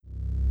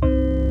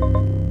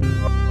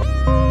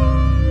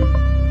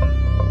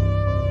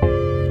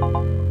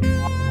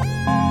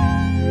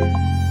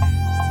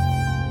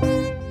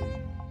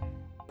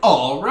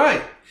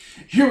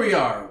here we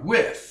are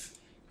with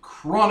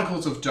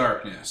Chronicles of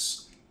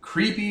Darkness,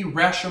 Creepy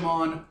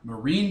Rashomon,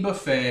 Marine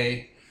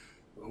Buffet,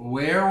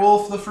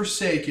 Werewolf the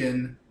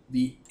Forsaken,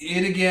 the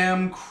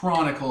Itagam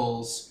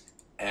Chronicles,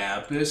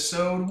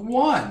 Episode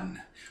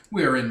 1.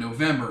 We're in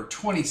November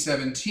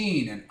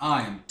 2017, and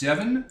I am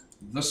Devin,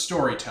 the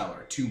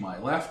storyteller. To my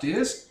left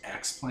is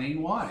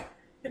Explain Why.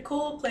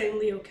 Nicole playing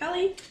Leo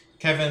Kelly.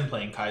 Kevin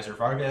playing Kaiser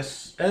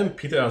Vargas. And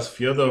Peter as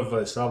Fyodor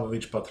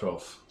Vladislavovich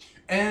Petrov.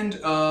 And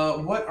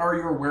what are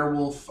your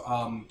werewolf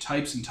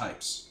types and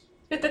types?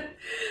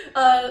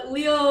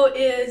 Leo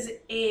is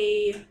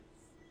a...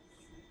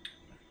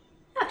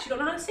 I actually don't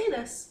know how to say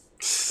this.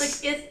 Like,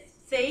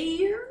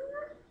 Ithair?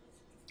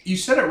 You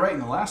said it right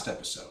in the last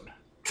episode.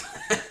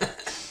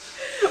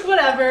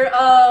 Whatever.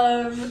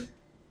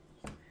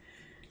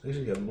 They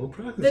should get more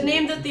practice. The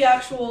name that the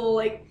actual,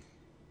 like...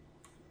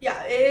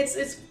 Yeah,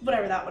 it's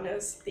whatever that one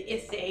is. The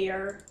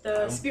Ithair,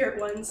 the spirit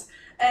ones.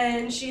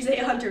 And she's a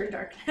hunter in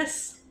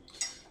darkness.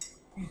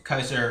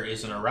 Kaiser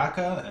is an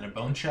Araka and a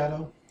Bone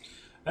Shadow.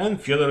 And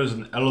Fyodor is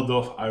an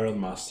Elodov Iron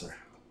Master.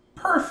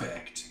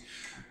 Perfect.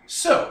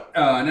 So,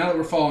 now that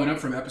we're following up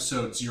from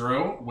episode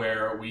 0,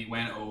 where we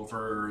went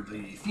over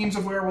the themes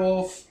of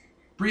werewolf,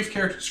 brief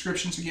character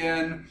descriptions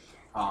again,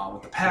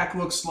 what the pack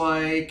looks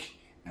like,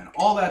 and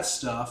all that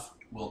stuff,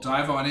 we'll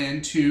dive on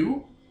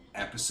into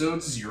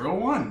episode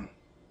 01.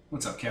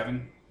 What's up,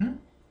 Kevin? Oh,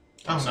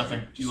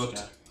 nothing. You looked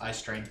Just, eye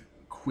strain.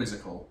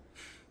 quizzical.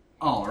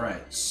 All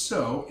right,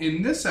 so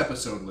in this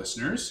episode,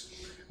 listeners,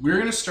 we're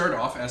going to start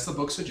off, as the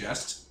book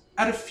suggests,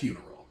 at a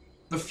funeral.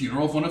 The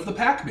funeral of one of the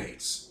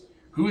packmates,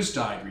 who has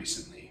died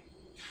recently.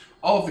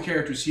 All of the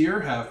characters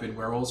here have been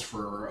werewolves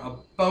for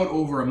about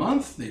over a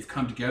month. They've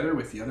come together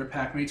with the other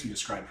packmates we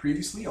described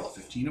previously, all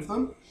 15 of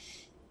them.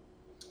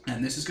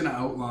 And this is going to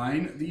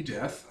outline the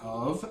death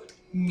of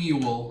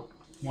Mule,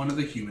 one of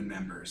the human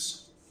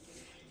members.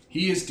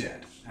 He is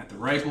dead at the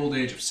ripe old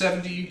age of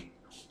 70,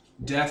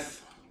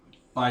 death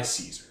by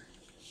Caesar.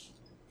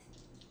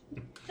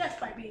 Death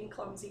by being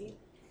clumsy.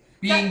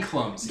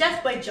 Clumsy.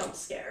 Death by jump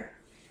scare.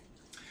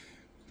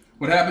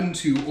 What happened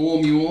to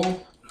Ol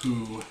Mule,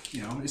 who,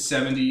 is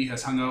 70,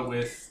 has hung out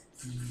with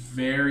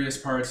various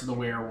parts of the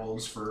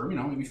werewolves for,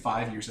 maybe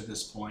 5 years at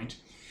this point,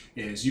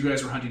 is you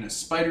guys were hunting a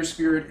spider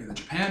spirit in the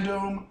Japan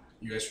Dome.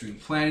 You guys were doing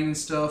planning and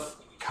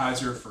stuff.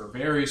 Kaiser, for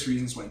various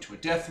reasons, went into a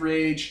death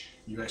rage.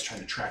 You guys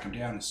tried to track him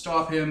down and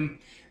stop him.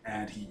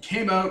 And he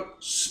came out,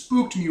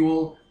 spooked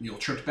Mule. Mule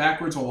tripped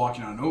backwards while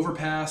walking on an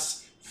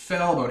overpass,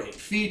 fell about 8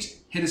 feet,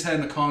 hit his head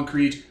in the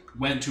concrete,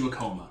 went to a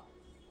coma.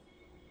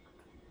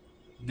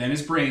 Then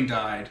his brain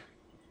died,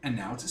 and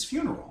now it's his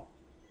funeral.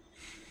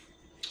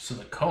 So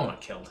the coma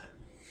killed him.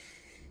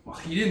 Well,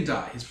 he didn't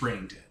die, his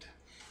brain did.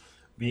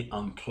 Being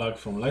unplugged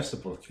from life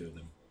support killed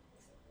him.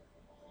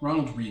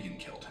 Ronald Reagan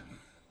killed him.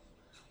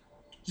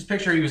 Just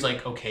picture he was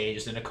like, okay,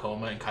 just in a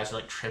coma, and Kaiser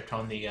like tripped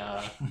on the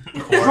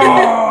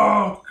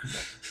cord.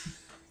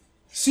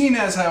 Seeing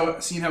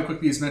how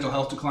quickly his mental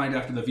health declined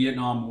after the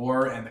Vietnam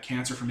War and the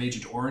cancer from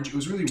Agent Orange, it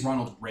was really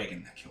Ronald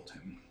Reagan that killed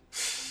him.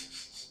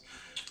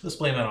 Let's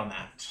blame it on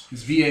that.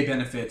 His VA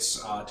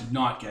benefits did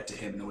not get to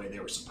him in the way they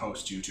were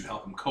supposed to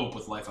help him cope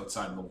with life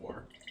outside of the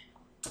war.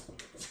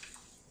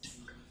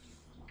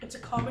 It's a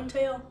common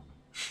tale.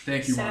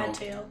 Thank you, Sad Ronald.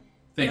 tale.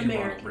 Thank you,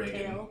 American Ronald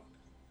Reagan. tale.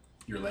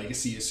 Your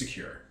legacy is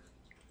secure.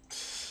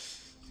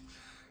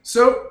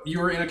 So, you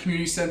are in a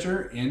community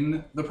center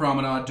in the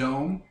Promenade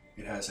Dome.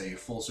 It has a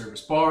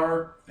full-service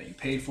bar that you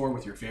paid for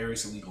with your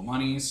various illegal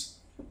monies.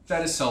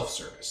 That is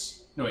self-service.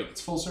 No, wait,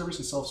 it's full-service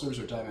and self-service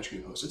are diametrically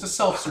opposed. It's a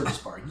self-service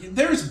bar.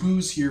 There's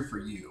booze here for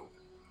you.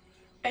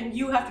 And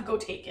you have to go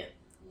take it.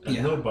 And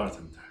Yeah. no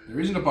bartender. There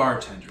isn't a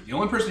bartender. The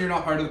only person you're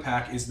not part of the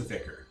pack is the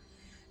vicar.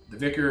 The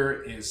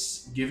vicar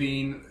is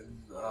giving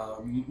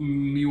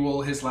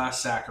Mule his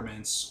last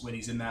sacraments when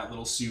he's in that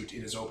little suit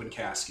in his open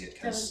casket.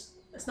 Because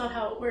That's not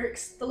how it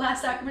works. The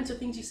last sacraments are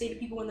things you say to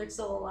people when they're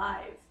still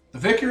alive. the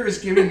vicar is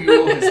giving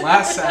Mule his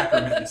last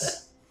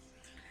sacraments.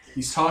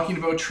 He's talking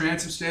about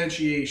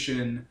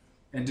transubstantiation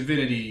and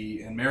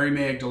divinity and Mary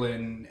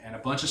Magdalene and a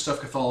bunch of stuff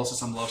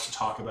Catholicism loves to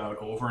talk about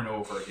over and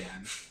over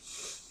again.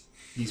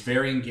 He's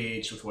very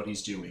engaged with what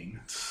he's doing.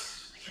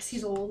 I guess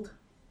he's old.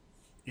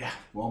 Yeah,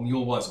 well,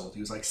 Mule was old.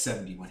 He was like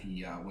 70 when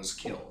he was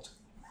killed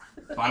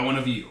by one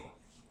of you.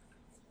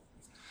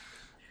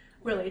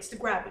 Really, it's the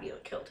gravity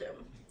that killed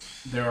him.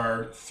 There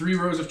are 3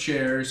 rows of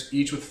chairs,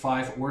 each with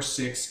 5 or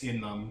 6 in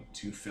them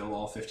to fill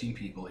all 15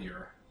 people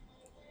here.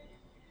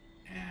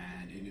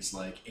 And it is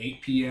like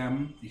 8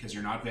 p.m. because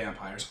you're not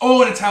vampires.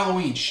 Oh, and it's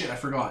Halloween. Shit, I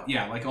forgot.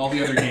 Yeah, like all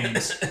the other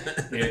games,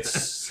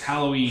 it's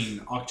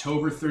Halloween,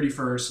 October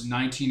 31st,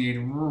 1980.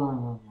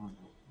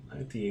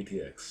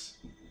 1980X.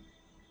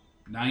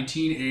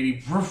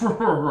 1980.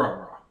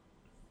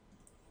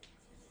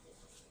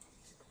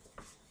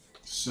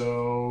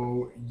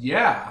 So,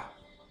 yeah.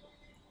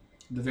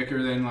 The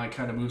vicar then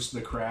kind of moves to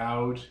the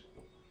crowd.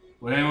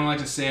 Would anyone like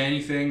to say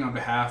anything on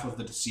behalf of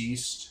the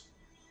deceased?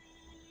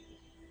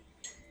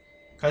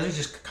 Kaiser's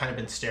just kind of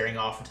been staring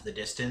off into the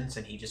distance,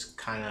 and he just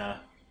kind of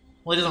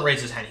Well, he doesn't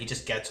raise his hand. He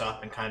just gets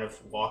up and kind of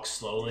walks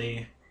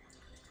slowly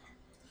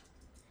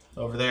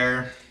over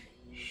there.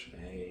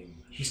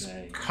 Shame. He's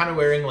Shame. kind of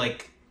wearing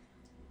like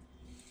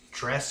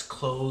dress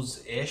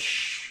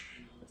clothes-ish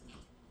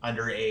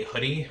under a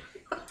hoodie.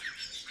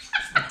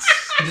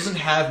 He doesn't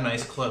have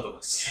nice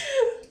clothes.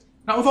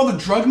 Not with all the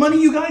drug money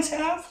you guys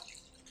have?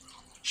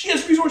 She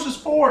has resources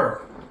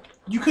 4.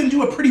 You couldn't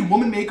do a pretty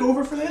woman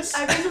makeover for this? I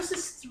have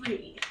resources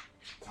 3.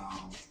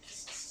 Oh,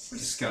 We're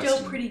disgusting.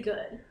 still pretty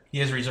good. He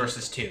has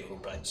resources too,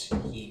 but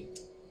he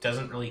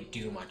doesn't really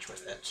do much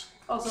with it.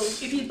 Also,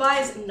 if he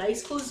buys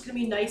nice clothes, it's gonna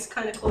be nice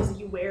kind of clothes that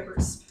he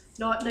wears.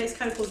 Not nice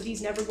kind of clothes that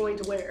he's never going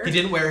to wear. He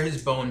didn't wear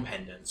his bone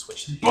pendants,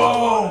 which he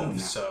Bone!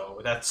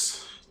 so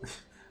that's...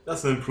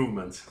 That's an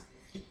improvement.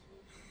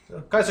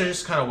 Kaiser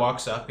just kind of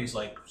walks up. He's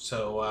like,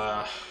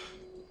 so,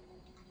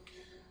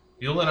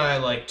 Buell and I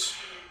liked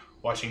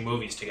watching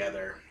movies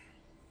together.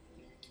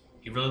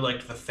 He really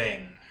liked The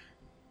Thing.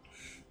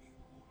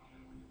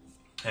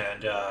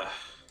 And, I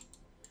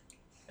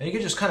think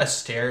it just kind of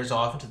stares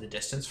off into the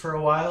distance for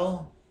a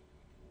while.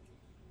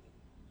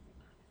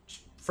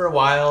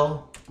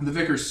 The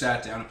vicar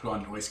sat down and put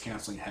on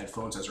noise-canceling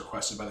headphones as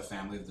requested by the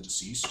family of the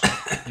deceased.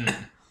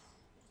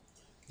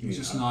 He was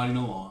just nodding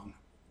along.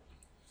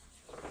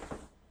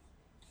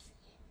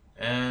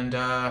 And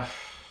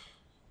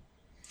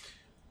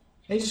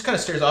he just kind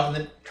of stares off and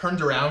then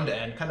turns around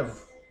and kind of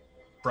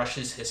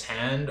brushes his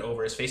hand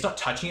over his face. Not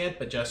touching it,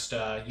 but just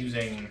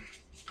using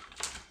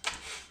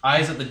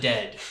Eyes of the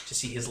Dead to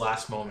see his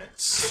last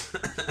moments.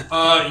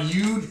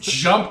 You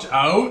jumped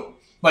out,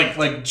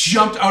 like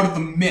jumped out of the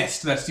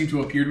mist that seemed to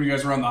have appeared when you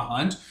guys were on the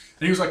hunt.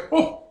 And he was like,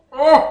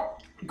 oh,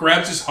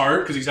 grabs his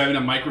heart because he's having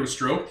a micro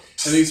stroke.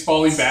 And then he's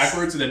falling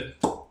backwards and then,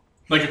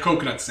 like a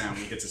coconut sound,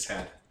 he hits his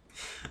head.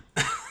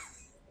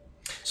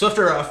 So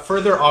after a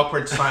further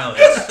awkward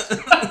silence,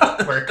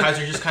 where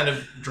Kaiser just kind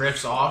of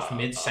drifts off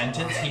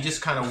mid-sentence, he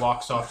just kind of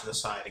walks off to the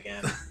side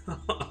again.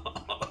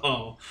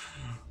 Oh.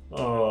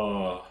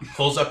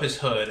 Pulls up his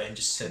hood and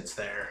just sits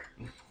there.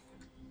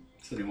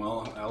 Does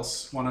anyone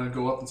else want to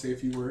go up and say a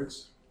few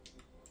words?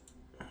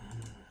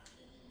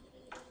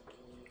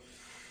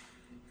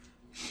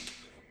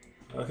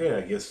 Okay,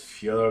 I guess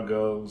Fyodor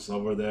goes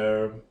over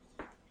there,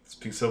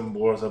 speaks some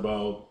words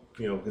about,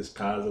 his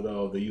past,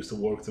 about they used to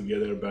work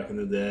together back in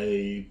the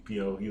day. He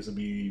used to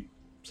be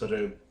such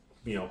a,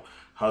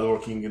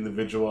 hardworking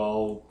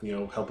individual,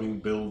 helping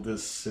build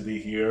this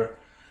city here.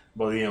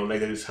 But,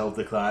 later his health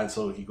declined,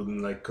 so he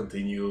couldn't,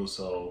 continue,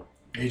 so...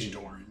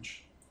 Agent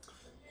Orange.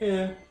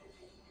 Yeah.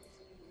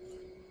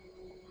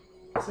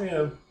 So,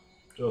 yeah,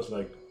 just,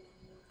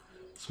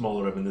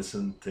 small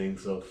reminiscent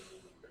things of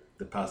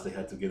the past they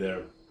had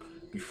together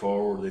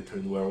before they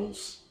turned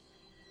werewolves.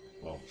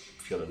 Well,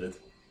 Fyodor did.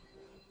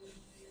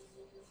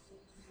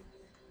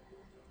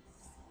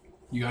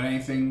 You got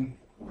anything,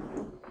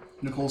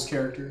 Nicole's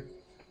character?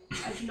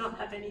 I do not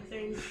have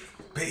anything.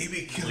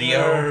 Baby killer!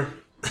 Leo.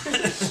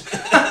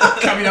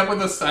 Coming up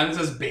with a sign that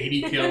says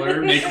baby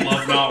killer, make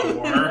love not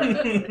war.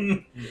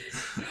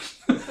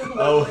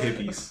 Oh,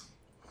 hippies.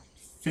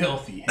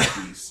 Filthy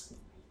hippies.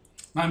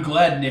 I'm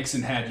glad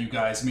Nixon had you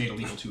guys made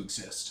illegal to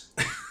exist.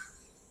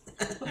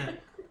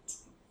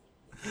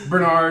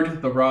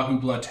 Bernard, the Rahu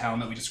blood town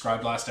that we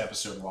described last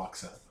episode,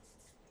 walks up.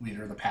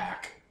 Leader of the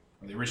pack,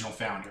 or the original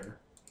founder.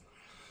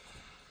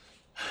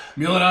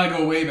 Emil and I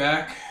go way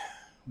back.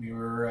 We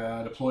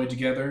were deployed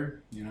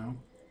together,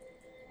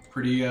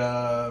 Pretty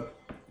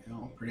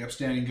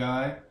upstanding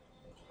guy.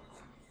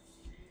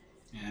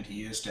 And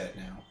he is dead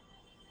now.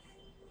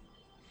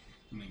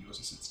 And then he goes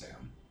and sits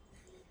down.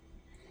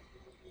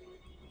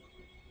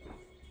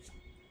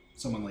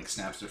 Someone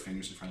snaps their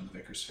fingers in front of the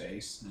vicar's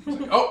face. And he's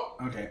like, oh,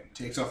 okay.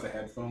 Takes off the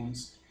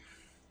headphones.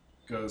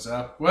 Goes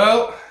up.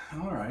 Well,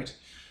 all right.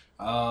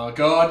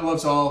 God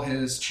loves all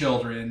his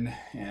children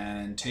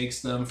and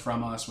takes them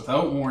from us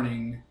without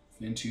warning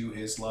into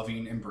his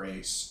loving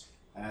embrace,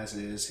 as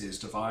is his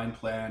divine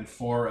plan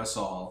for us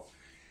all.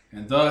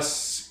 And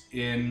thus,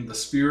 in the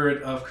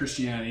spirit of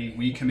Christianity,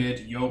 we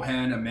commit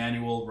Johann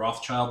Emanuel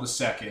Rothschild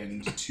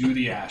II to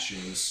the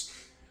ashes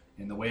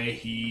in the way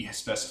he has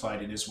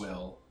specified in his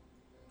will.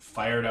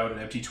 Fired out an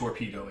empty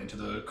torpedo into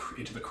the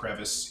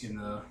crevice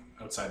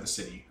outside the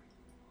city.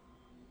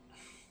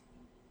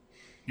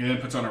 He then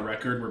puts on a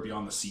record where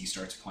Beyond the Sea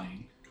starts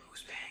playing.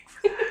 Who's paying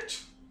for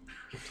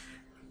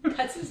that?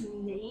 That's his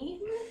name?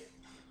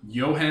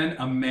 Johann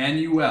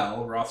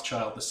Emanuel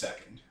Rothschild II.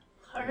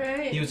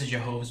 Alright. He was a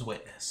Jehovah's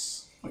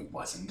Witness. No, he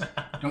wasn't.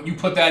 Don't you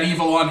put that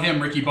evil on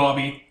him, Ricky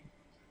Bobby.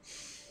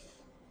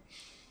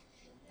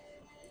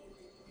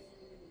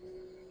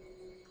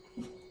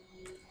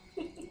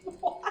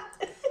 What?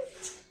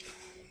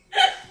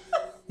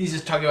 He's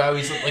just talking about how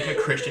he's like a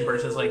Christian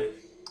person. He's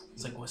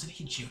like, wasn't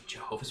he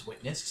Jehovah's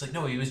Witness? He's like,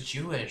 no, he was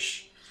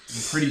Jewish.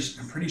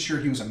 I'm pretty sure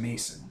he was a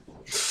Mason.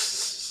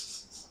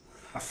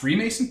 A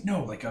Freemason?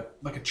 No, like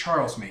a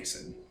Charles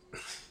Mason.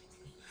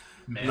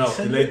 No,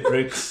 he laid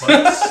bricks.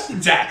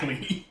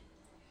 Exactly.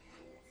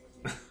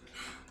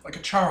 Like a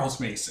Charles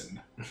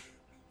Mason.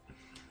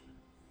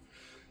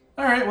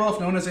 All right. Well, if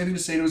no one has anything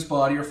to say to his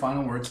body or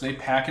final words, they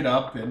pack it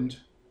up, and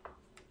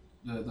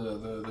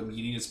the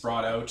meeting is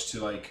brought out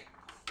to like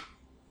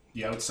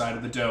the outside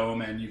of the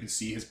dome, and you can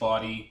see his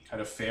body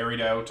kind of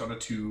ferried out on a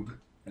tube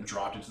and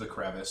dropped into the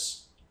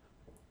crevice.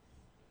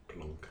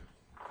 Plunk.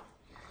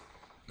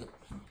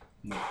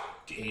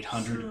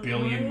 800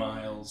 billion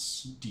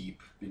miles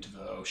deep into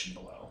the ocean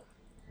below.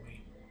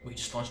 Wait, we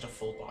just launched a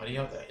full body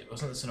out there.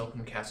 Wasn't this an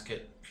open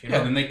casket Yeah,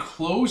 funeral? then they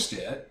closed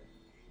it.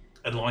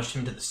 And launched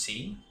him to the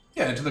sea?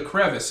 Yeah, into the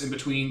crevice in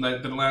between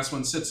that the last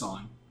one sits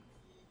on.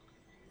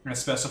 As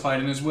specified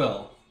in his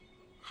will.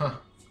 Huh.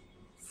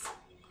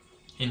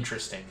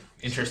 Interesting.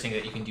 Interesting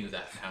that you can do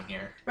that down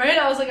here. Right?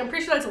 I was like, I'm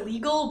pretty sure that's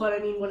illegal, but I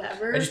mean,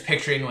 whatever. I'm just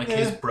picturing like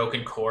his Yeah.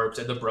 broken corpse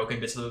and the broken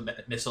bits of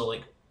the missile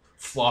like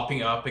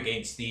flopping up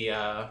against the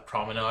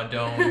promenade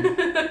dome.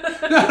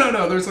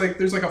 No. There's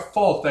like a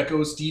fault that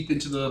goes deep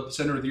into the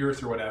center of the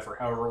earth or whatever,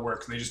 however it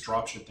works. They just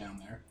drop shit down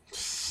there.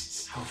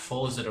 How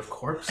full is it of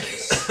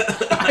corpses?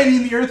 I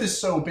mean, the earth is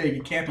so big,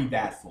 it can't be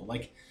that full.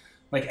 Like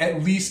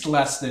at least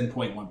less than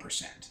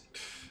 0.1%.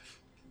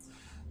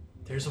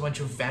 There's a bunch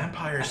of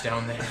vampires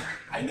down there.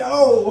 I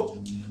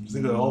know!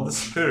 Think of all the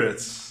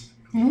spirits.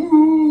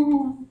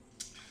 Ooh.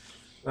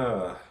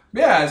 Uh,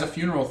 Yeah, as a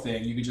funeral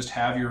thing, you could just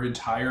have your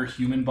entire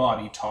human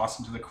body tossed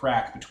into the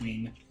crack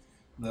between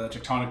the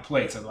tectonic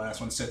plates that the last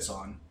one sits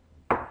on.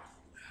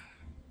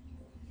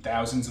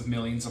 Thousands of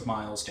millions of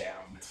miles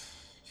down.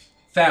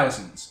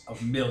 Thousands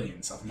of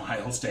millions of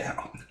miles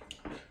down.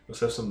 let's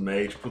have some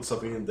mage put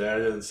something in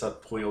there and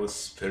start pulling all the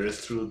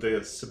spirits through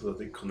the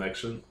sympathetic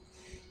connection.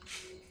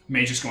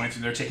 Mage just going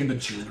through there, taking the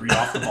jewelry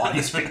off the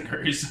body's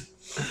fingers.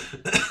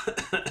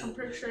 I'm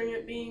picturing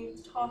it being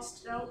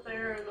tossed out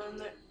there and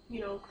then,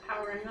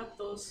 powering up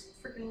those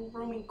freaking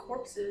roaming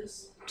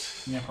corpses.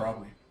 Yeah,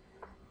 probably.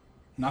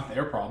 Not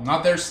their problem.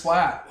 Not their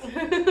splat.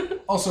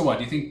 Also, what?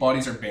 Do you think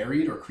bodies are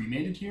buried or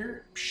cremated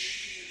here?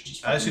 Psh,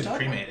 just I assume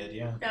fucking dump 'em. cremated,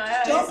 yeah.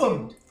 Yeah, Dump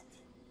them.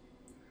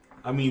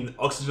 I mean,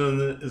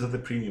 oxygen is at the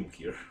premium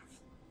here.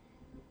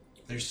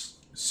 There's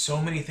so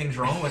many things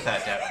wrong with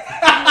that Devin.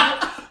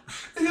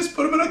 They just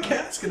put them in a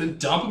casket and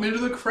dump them into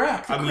the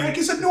crack. The I mean- crack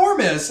is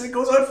enormous. It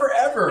goes on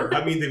forever.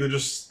 I mean, they could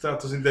just start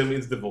tossing them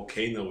into the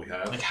volcano we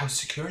have. Like how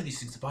secure are these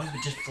things? The bodies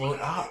would just float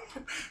up.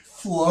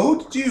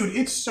 Float? Dude,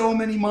 it's so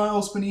many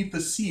miles beneath the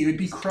sea. It would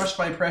be crushed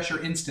by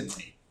pressure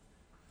instantly.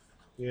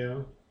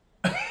 Yeah.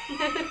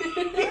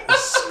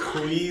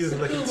 Squeeze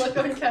like The look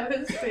on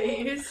Kevin's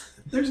face.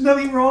 There's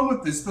nothing wrong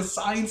with this. The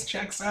science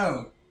checks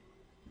out.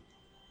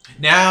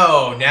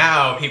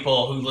 Now,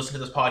 people who listen to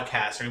this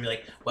podcast are gonna be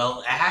like,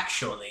 well,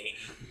 actually.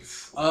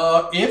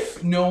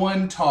 If no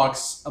one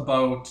talks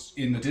about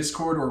in the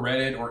Discord or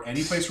Reddit or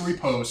any place where we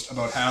post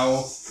about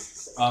how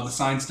the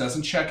science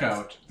doesn't check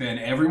out, then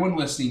everyone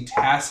listening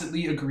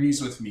tacitly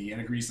agrees with me and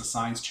agrees the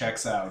science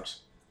checks out.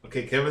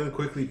 Okay, Kevin,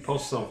 quickly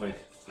post something.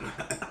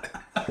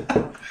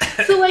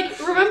 So,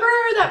 remember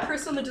that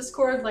person on the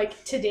Discord,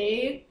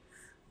 today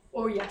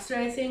or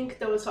yesterday, I think,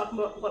 that was talking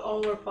about what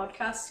all our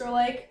podcasts are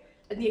like?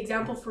 And the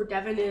example for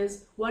Devin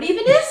is, what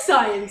even is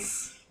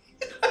science?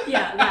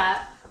 Yeah,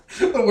 that.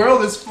 The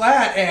world is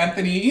flat,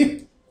 Anthony.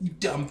 You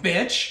dumb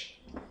bitch.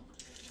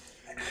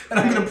 And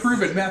I'm going to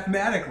prove it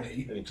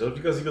mathematically. And just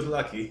because you got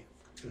lucky.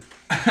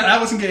 I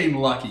wasn't getting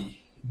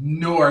lucky.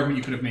 No argument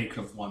you could have made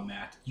could have won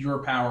that.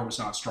 Your power was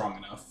not strong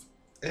enough.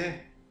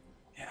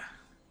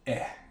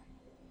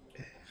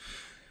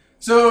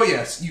 So,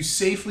 yes, you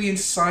safely and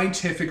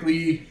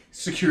scientifically,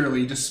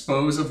 securely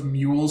dispose of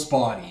Mule's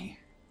body.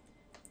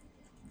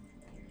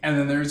 And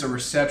then there's a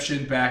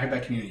reception back at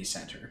that community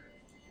center.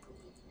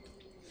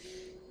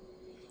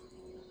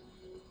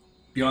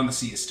 Beyond the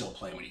Sea is still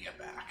playing when you get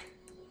back.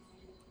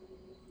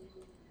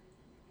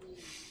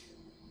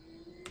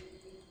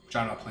 Which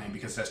I'm not playing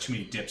because it has too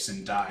many dips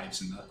and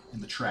dives in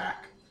the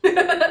track.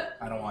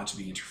 I don't want it to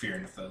be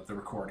interfering with the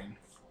recording.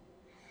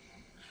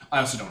 I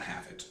also don't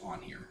have it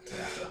on here. I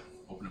have to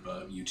open up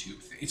a YouTube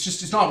thing.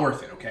 It's not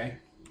worth it, okay?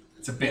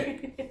 It's a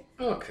bit.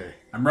 Okay.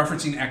 I'm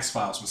referencing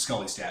X-Files when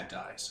Scully's dad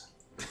dies.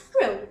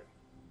 Really?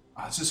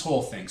 It's this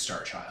whole thing,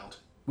 Star Child,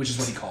 which is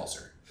what he calls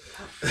her.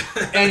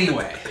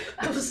 Anyway,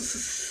 I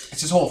was...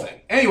 it's his whole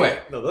thing. Anyway,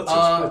 No, that's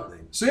his good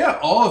name. so yeah,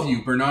 all of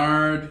you,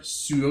 Bernard,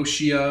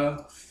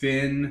 Suoshia,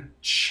 Finn,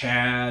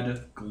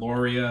 Chad,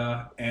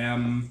 Gloria,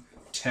 M,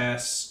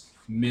 Tess,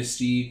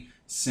 Misty,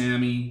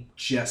 Sammy,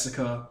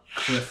 Jessica,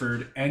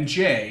 Clifford, and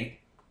Jay,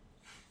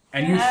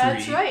 and you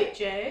That's three right,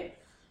 Jay.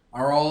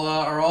 are all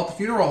at the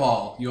funeral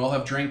hall. You all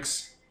have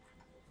drinks.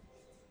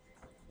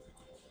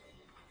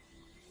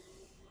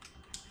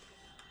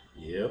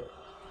 Yep.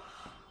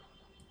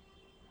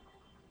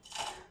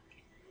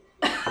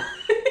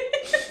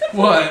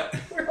 What?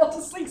 We're all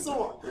just so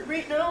awkward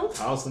right now.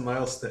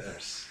 1,000-mile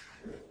stairs.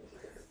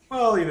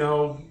 Well,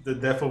 the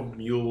death of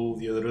Mule,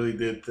 really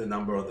did the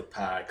number on the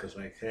pack. Because,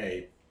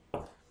 hey,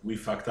 we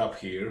fucked up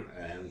here,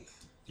 and...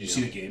 Did you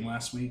see the game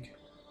last week?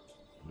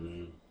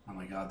 Mm. Oh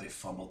my god, they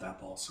fumbled that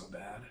ball so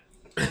bad.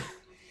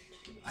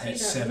 I had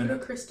See that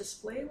ludicrous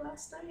display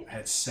last night?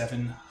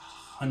 $700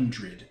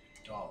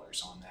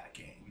 on that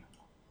game.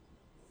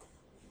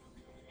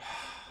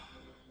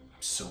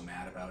 so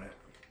mad about it.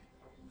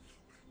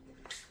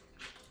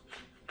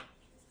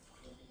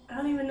 I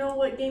don't even know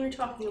what game you're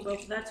talking about,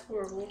 but that's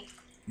horrible.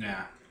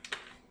 Yeah.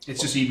 It's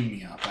just eating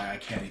me up. I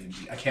can't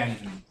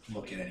even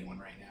look at anyone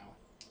right now.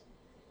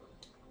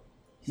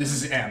 This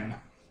is M.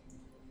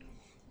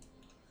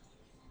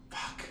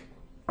 Fuck.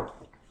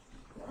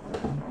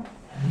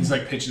 He's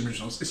like pitching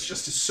originals. It's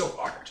so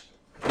hard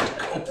to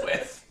cope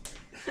with.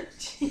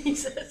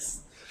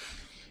 Jesus.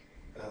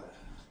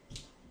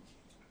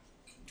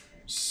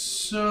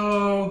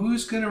 So,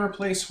 who's gonna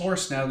replace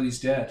Horse now that he's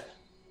dead?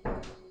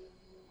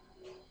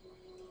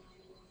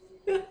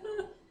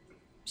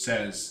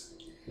 Says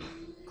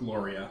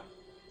Gloria.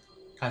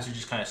 Kaiser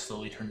just kind of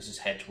slowly turns his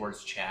head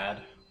towards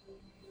Chad.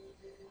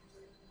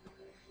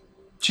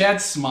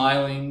 Chad's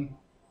smiling.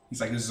 He's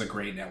like, this is a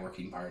great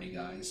networking party,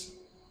 guys.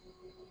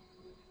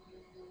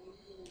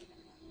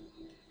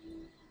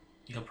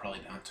 He'll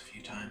probably bounce a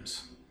few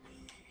times.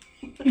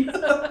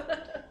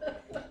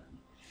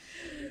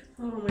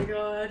 Oh my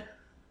god.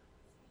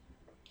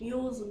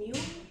 Mule is a mule?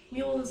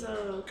 Mule is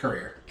a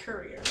Courier.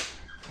 courier.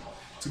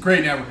 It's a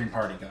great networking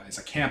party, guys.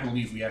 I can't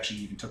believe we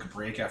actually even took a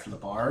break after the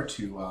bar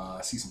to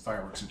see some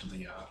fireworks into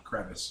the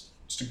crevice.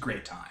 Just a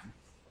great time.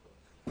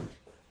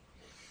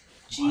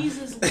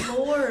 Jesus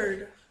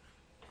Lord.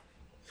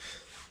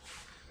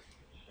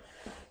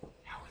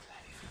 How would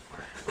that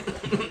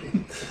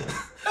even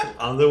work?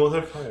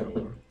 Underwater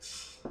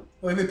fireworks.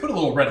 Well, they put a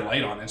little red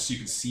light on it so you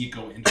can see it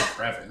go into the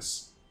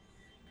crevice.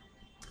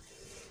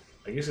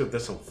 I guess if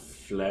there's some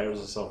flares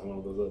or something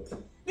like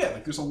that. Yeah,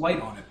 like there's a light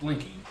on it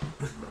blinking.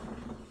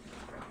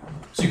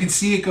 So you can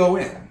see it go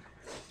in.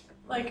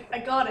 Like, I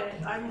got it.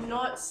 I'm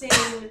not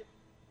saying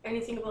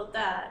anything about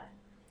that.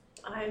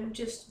 I'm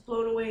just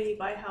blown away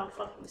by how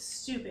fucking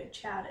stupid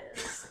Chad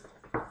is.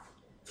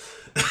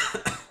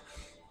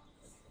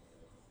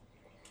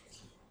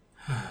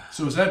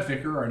 So is that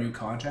Vicar our new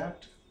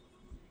contact?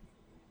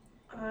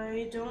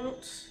 I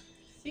don't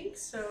think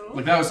so.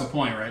 Like that was the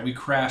point, right? We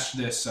crashed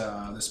this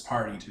this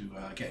party to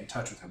get in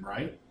touch with him,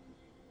 right?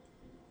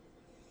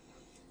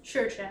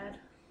 Sure, Chad.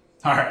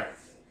 All right.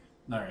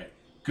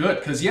 Good,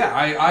 because yeah,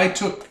 I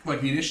took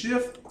like the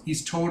initiative.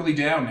 He's totally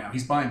down now.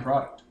 He's buying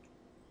product.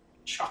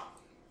 Chop.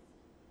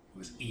 It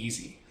was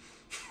easy.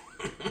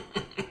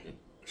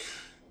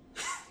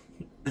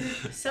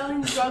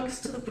 Selling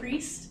drugs to the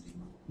priest?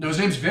 No, his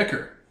name's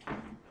Vicar.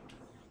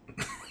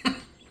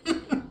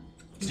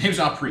 His name's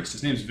not Priest.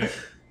 His name's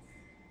Vicar.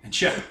 And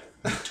yeah,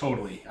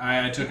 totally.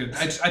 I took it.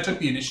 I took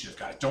the initiative,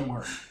 guys. Don't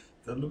worry.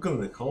 The look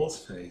on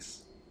Nicole's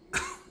face.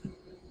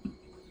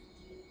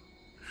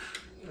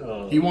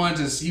 He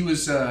wanted to. He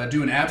was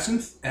doing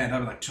absinthe, and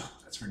I'm like,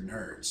 that's for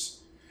nerds.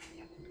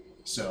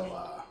 So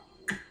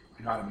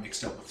I got him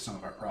mixed up with some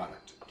of our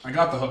product. I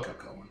got the hookup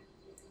going.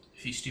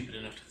 If he's stupid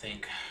enough to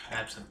think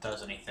absinthe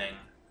does anything,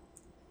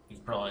 you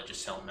can probably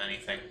just sell him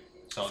anything.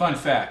 So Fun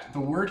fact: the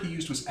word he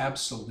used was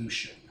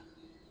absolution.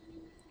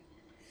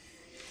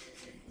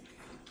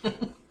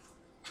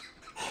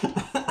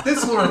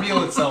 This will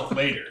reveal itself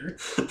later.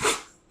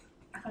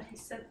 I thought he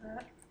said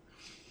that.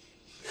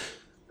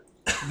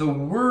 The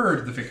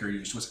word the vicar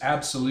used was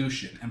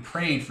absolution and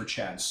praying for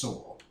Chad's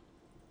soul.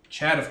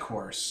 Chad, of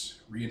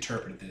course,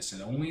 reinterpreted this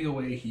in only the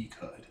way he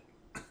could.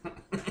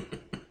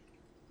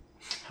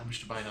 how much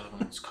to buy another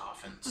one of those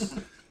coffins?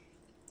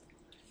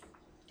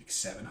 Like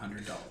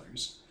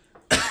 $700.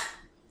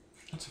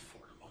 That's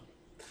affordable.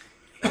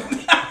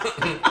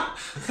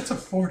 That's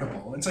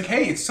affordable. It's like,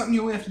 hey, it's something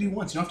you only have to do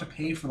once. You don't have to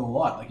pay for the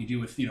lot like you do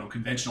with,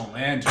 conventional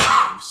land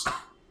moves.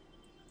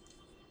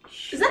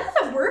 Is that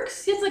how that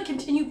works? You have to like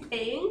continue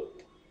paying?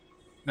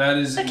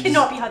 That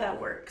cannot be how that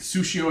works.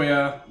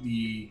 Sushioya,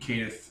 the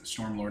Kadith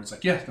Stormlord, is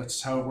like, yeah,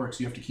 that's how it works.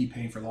 You have to keep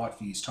paying for lot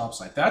fees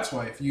topside. That's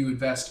why if you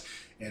invest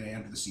in an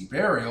Under the Sea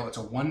burial, it's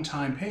a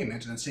one-time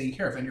payment and it's taken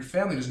care of, and your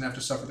family doesn't have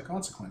to suffer the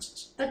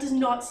consequences. That does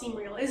not seem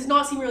real. It does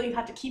not seem real you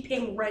have to keep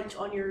paying rent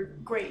on your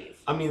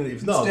grave. I mean, if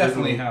It's not,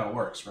 definitely how it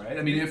works, right?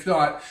 I mean, if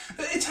not,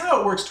 it's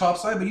how it works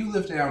topside, but you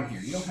live down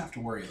here. You don't have to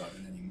worry about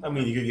it anymore. I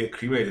mean, you could get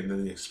cremated and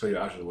then you spray your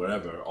ashes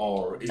wherever,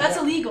 or That's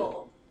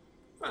illegal.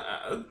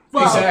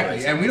 Well,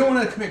 exactly, and we don't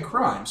want to commit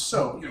crimes.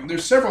 So,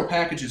 there's several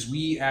packages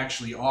we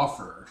actually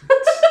offer.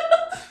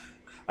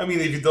 I mean,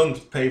 if you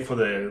don't pay for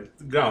the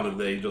ground,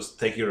 they just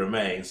take your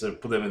remains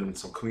and put them in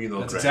some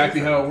communal That's grave.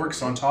 exactly how it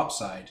works on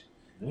topside.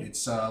 Yeah.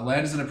 It's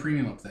land is at a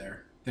premium up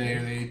there.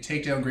 They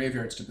take down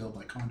graveyards to build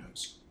like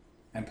condos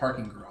and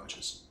parking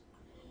garages.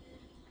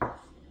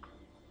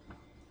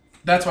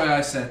 That's why I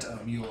set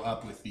Mule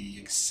up with the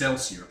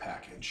Excelsior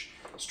package.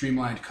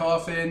 Streamlined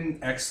coffin,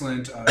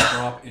 excellent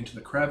drop into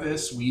the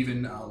crevice. We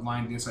even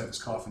lined the inside of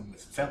his coffin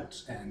with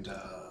felt and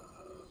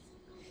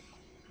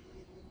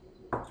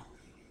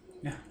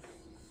yeah.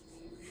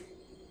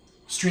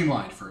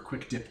 Streamlined for a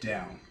quick dip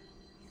down.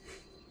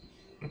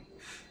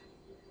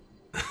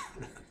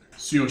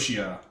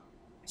 Tsuyoshia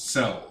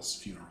sells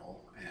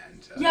funeral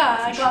and Yeah, life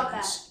I got that.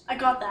 insurance. I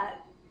got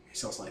that. He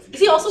sells life insurance.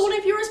 Is he also one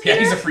of yours, Peter?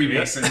 Yeah, he's a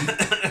Freemason.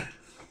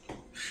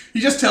 He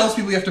just tells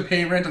people you have to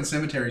pay rent on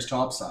cemeteries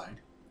topside.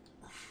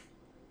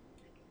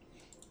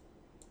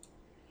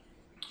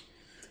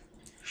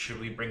 Should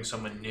we bring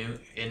someone new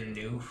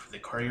for the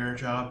courier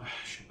job?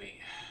 Should we?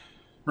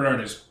 Bernard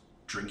is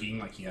drinking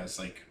like he has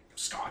like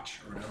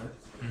scotch or whatever.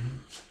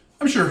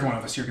 I'm sure if one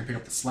of us here can pick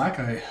up the slack.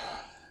 I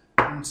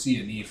don't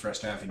see a need for us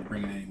to having to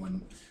bring in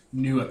anyone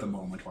new at the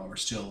moment while we're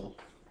still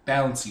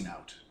balancing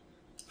out.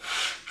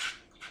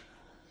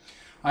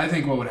 I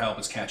think what would help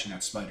is catching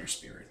that spider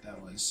spirit.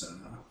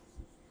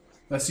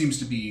 That seems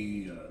to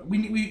be a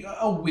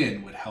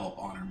win would help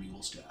honor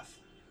Mule's death.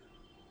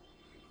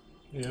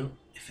 Yeah.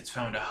 If it's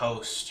found a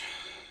host.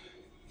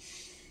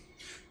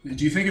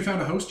 Do you think it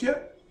found a host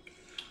yet?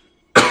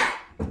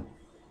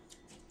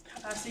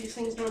 As these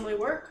things normally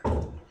work.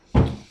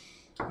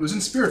 It was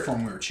in spirit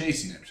form. We were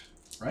chasing it,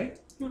 right?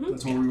 Mm-hmm.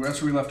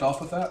 That's where we left off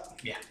with that.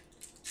 Yeah.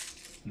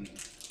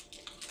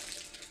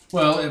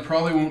 Well, it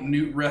probably won't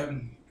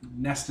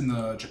nest in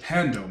the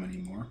Japan Dome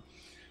anymore.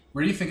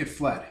 Where do you think it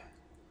fled?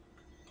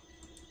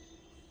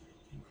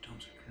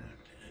 Domes are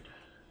connected.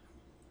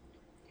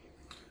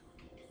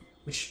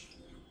 Which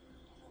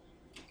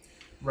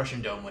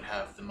Russian dome would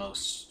have the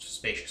most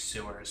spacious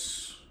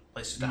sewers,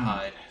 places to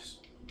hide,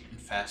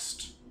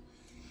 infest.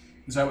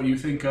 Is that what you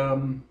think?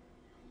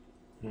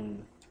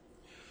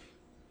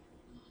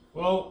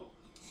 Well,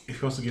 if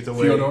he wants to get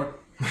away, Fyodor?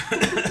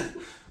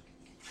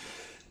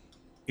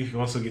 if he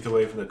wants to get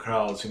away from the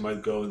crowds, he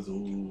might go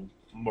into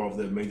more of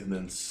the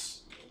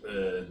maintenance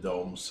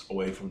domes,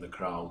 away from the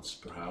crowds.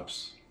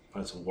 Perhaps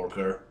find some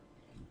worker,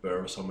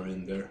 bear somewhere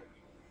in there.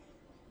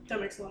 That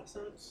makes a lot of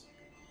sense.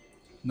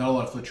 Not a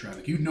lot of foot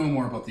traffic. You'd know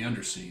more about the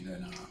Undercity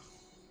than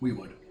we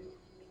would.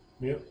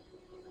 Yep.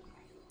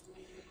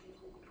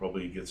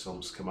 Probably get some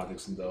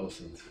schematics in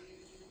those and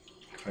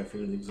try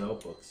figuring things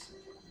out, but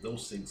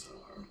those things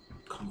are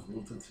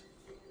convoluted.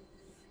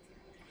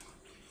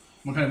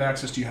 What kind of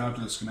access do you have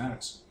to the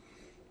schematics?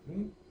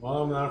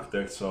 Well, I'm an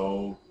architect,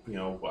 so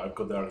I've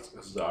got the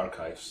access to the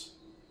archives.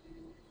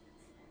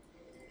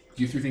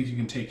 Do you three think you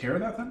can take care of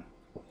that then?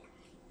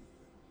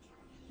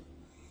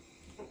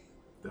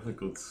 Definitely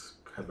could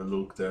have a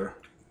look there.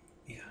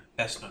 Yeah,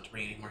 best not to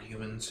bring any more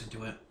humans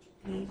into it.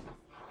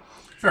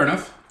 Fair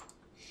enough.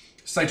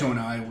 Saito and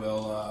I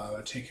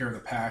will take care of the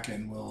pack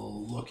and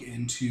we'll look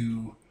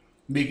into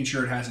making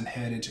sure it hasn't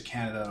head into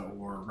Canada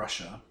or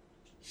Russia.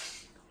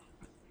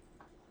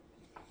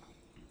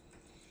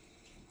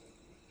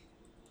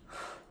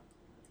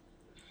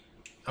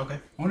 Okay. I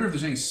wonder if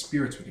there's any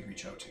spirits we could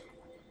reach out to.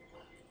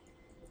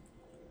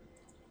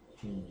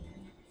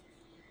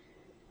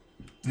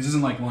 This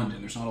isn't like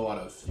London. There's not a lot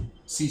of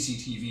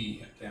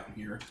CCTV down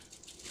here.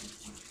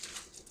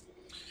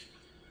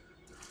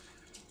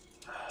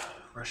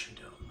 Russian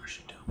dome,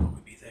 what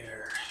would be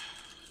there?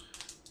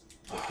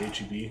 Like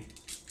HEB.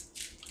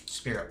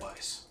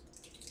 Spirit-wise.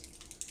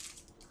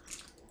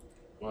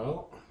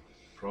 Well,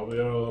 probably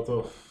are a lot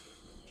of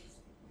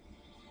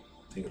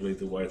things related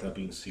to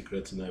wiretapping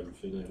secrets and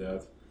everything like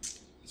that.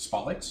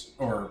 Spotlights?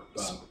 Or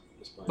That's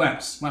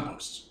fine.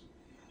 lampposts.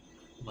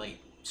 Light,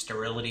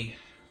 sterility.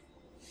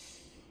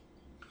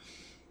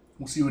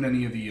 We'll see what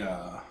any of the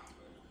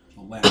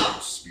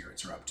lamppost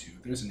spirits are up to.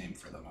 There's a name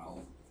for them.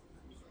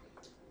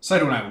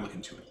 Saito and I will look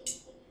into it.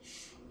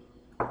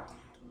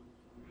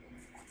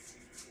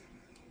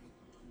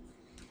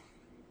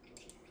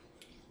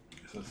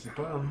 That's the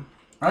plan.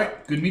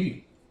 Alright, good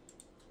meeting.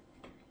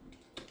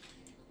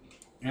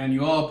 And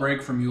you all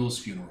break for Mule's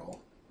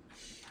funeral.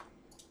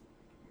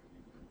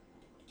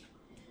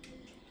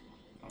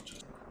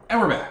 And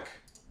we're back.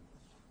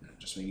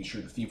 Just making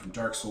sure the theme from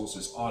Dark Souls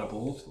is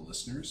audible to the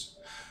listeners.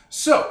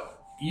 So,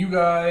 you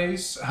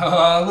guys,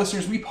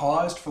 listeners, we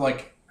paused for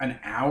like an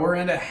hour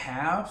and a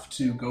half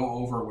to go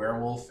over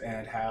Werewolf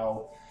and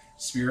how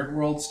Spirit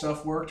World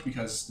stuff worked,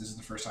 because this is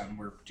the first time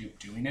we're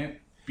doing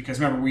it. Because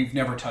remember, we've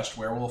never touched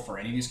Werewolf or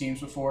any of these games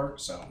before,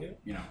 so,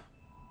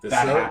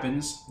 that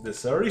happens. This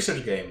is a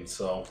research game,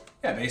 so...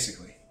 Yeah,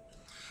 basically.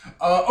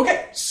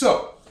 Okay,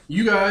 so,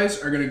 you guys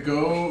are going to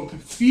go...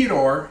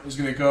 Fyodor is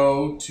going to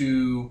go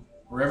to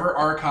wherever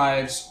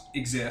archives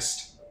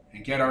exist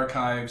and get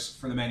archives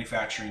for the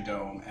manufacturing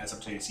dome as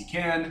up to date as he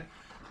can,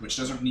 which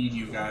doesn't need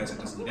you guys, it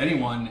doesn't need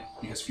anyone,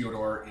 because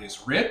Fyodor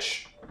is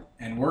rich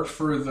and worked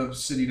for the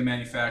city to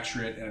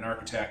manufacture it and an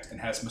architect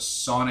and has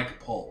Masonic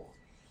pull.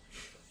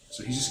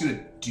 So he's just going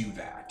to do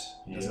that.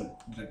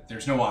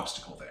 There's no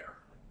obstacle there.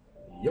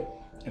 Yep.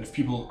 And if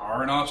people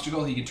are an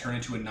obstacle, he can turn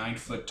into a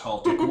 9-foot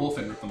tall dick wolf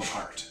and rip them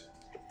apart.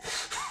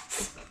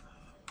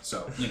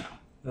 So,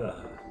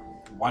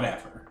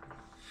 whatever.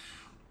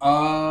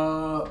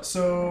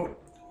 So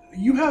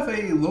you have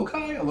a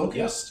loci, a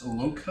locust, a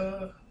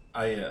loca.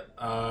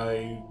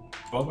 I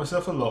bought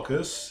myself a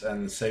locus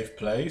and a safe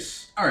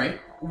place. All right,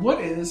 what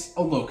is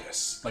a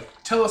locus? Like,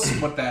 tell us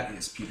what that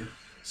is, Peter.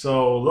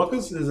 So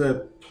locus is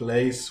a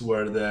place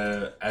where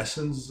the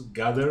essence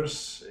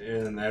gathers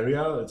in an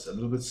area. It's a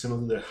little bit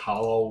similar to the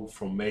Hollow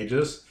from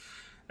Mages,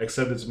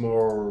 except it's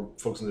more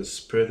focused on the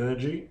spirit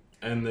energy,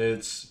 and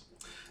it's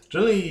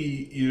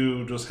generally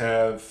you just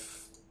have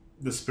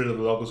the spirit of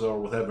the locus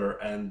or whatever,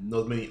 and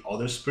not many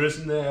other spirits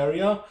in the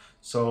area.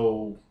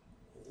 So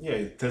yeah,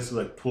 it tends to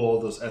like pull all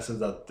those assets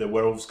that the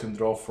werewolves can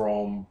draw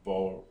from,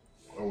 or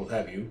what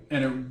have you.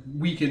 And it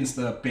weakens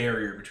the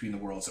barrier between the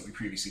worlds that we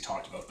previously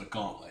talked about, the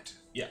gauntlet.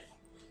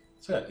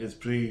 So yeah, it's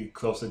pretty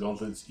close to the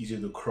gauntlet. It's easier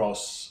to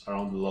cross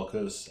around the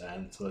locus,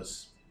 and so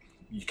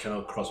you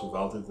cannot cross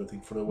without it, I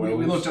think, for the We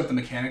werewolves. looked up the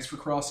mechanics for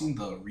crossing,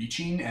 the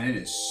reaching, and it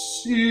is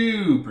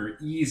super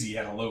easy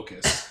at a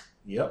locus.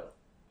 Yep.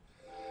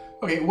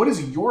 Okay, what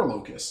is your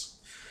locus?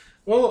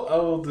 Well, I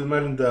would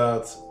imagine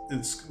that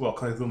it's, well,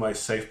 connected to my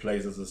safe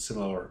place as a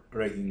similar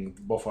rating.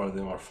 Both of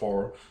them are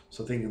 4,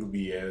 so I think it would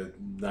be a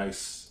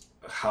nice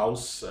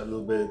house, a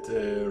little bit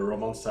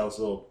Roman style,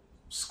 so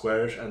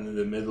squarish, and in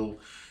the middle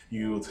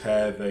you would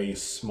have a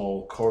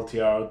small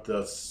courtyard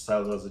that's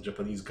styled as a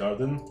Japanese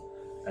garden,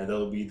 and that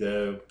would be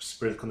the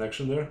spirit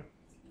connection there.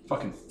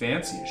 Fucking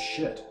fancy as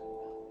shit.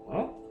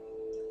 Well,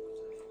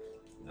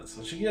 that's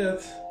what you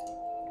get.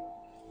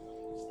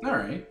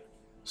 Alright.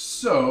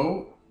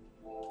 So,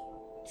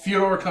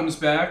 Fyodor comes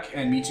back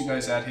and meets you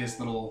guys at his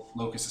little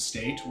locust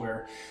estate,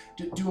 where...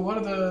 Do a lot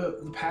of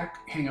the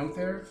pack hang out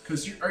there?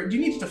 Because do you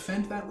need to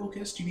defend that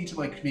locust? Do you need to,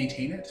 like,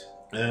 maintain it?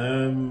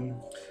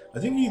 I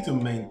think you need to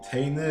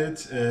maintain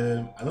it.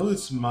 I know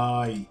it's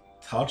my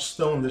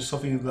touchstone. There's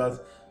something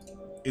that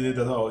in it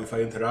that, oh, if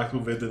I interact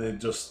with it, then it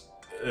just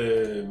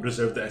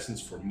reserve the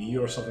essence for me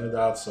or something like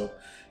that. So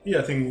yeah,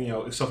 I think,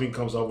 if something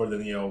comes over,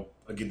 then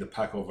I get the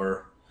pack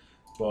over.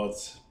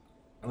 But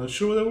I'm not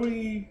sure whether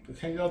we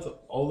hang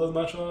out all that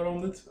much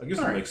around it. I guess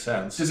it Alright. makes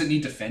sense. Does it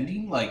need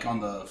defending, like, on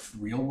the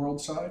real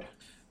world side?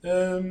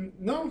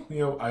 No,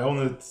 I own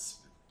it,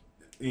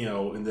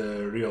 in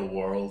the real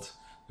world.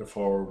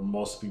 Therefore,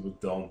 most people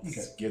don't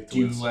Okay. get to Do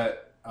you it.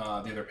 let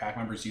the other pack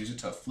members use it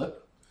to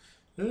flip?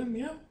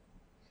 Yeah.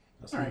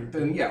 That's what Alright, we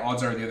then do. yeah,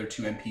 odds are the other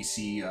two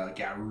NPC,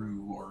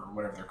 Garu or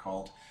whatever they're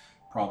called,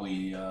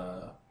 probably,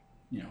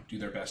 do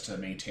their best to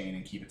maintain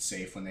and keep it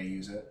safe when they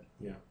use it.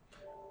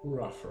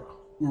 Urafra.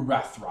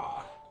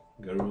 Urathra.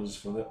 Garus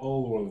from the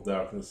old world of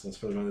darkness, and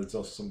Spider-Man, it's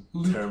also some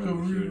Loop term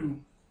in here. Garu.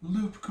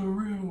 Loop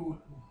Garu.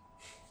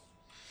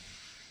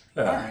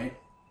 Yeah. Alright.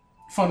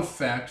 Fun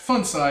fact,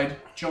 fun side,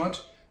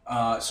 jaunt.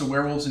 So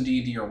werewolves in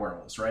D&D are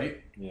werewolves,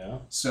 right? Yeah.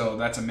 So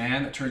that's a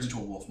man that turns into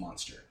a wolf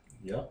monster.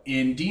 Yeah.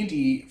 In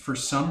D&D, for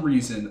some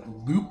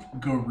reason,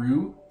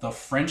 loup-garou, the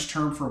French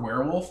term for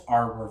werewolf,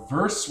 are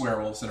reverse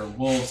werewolves that are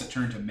wolves that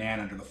turn to man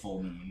under the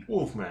full moon.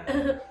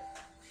 Wolfman.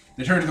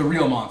 They turn to the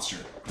real monster.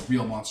 The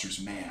real monster's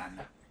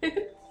man.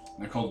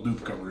 They're called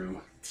loup-garou.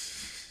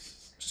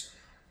 Just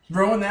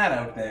throwing that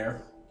out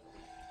there.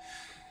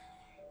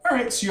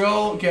 Alright, so you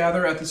all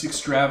gather at this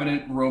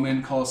extravagant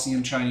Roman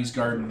Colosseum Chinese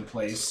garden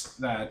place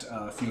that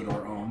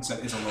Fyodor owns,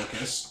 that is a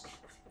locust.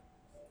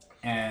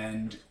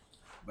 And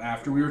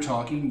after we were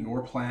talking,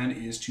 your plan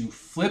is to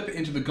flip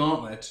into the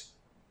gauntlet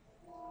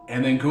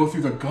and then go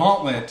through the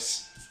gauntlet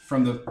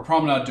from the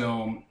Promenade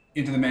Dome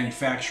into the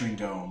Manufacturing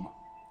Dome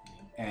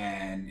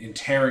and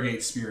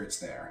interrogate spirits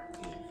there.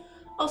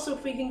 Also,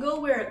 if we can go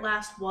where it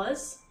last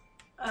was,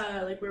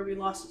 like where we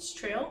lost its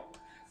trail,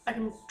 I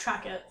can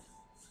track it.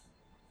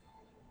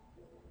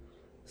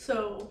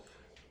 So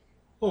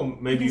Oh, we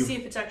maybe can see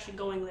if it's actually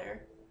going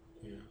there.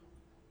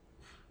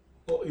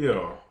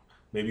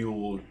 maybe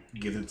we'll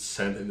get it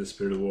sent in the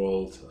spirit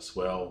world as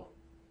well.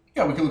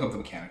 Yeah, we can look up the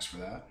mechanics for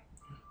that.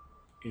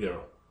 Either.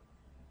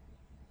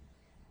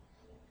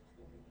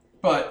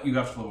 But you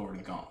have to flip over to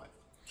the gauntlet.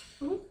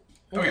 Mhm.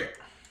 Okay,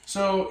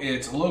 so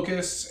it's a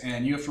locust,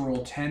 and you have to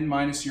roll 10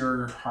 minus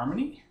your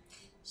harmony.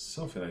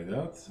 Something like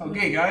that.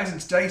 Okay, guys,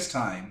 it's dice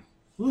time.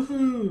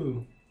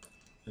 Woohoo!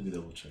 Let me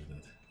double check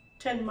that.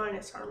 10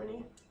 minus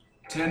harmony.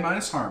 10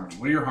 minus harmony.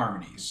 What are your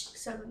harmonies?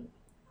 7.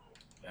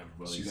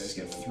 So you guys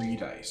get 3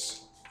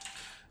 dice.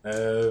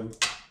 I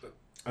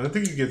don't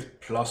think you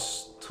get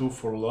 +2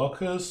 for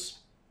Locus,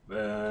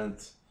 and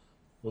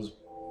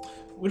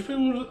which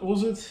one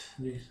was it?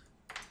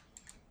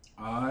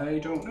 I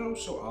don't know,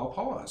 so I'll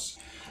pause.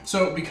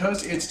 So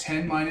because it's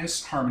 10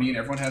 minus harmony, and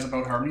everyone has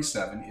about harmony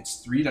 7, it's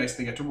 3 dice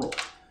they get to roll.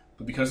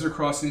 But because they're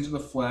crossing into the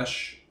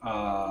flesh,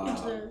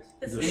 Into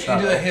the the shadow.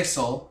 into the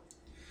hissel,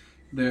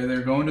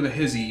 they're going to the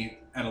hizzy.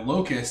 At a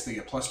locust, they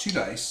get +2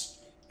 dice.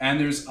 And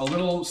there's a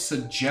little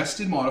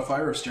suggested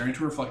modifier of staring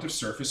to a reflective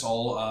surface,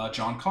 all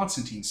John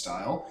Constantine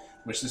style,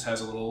 which this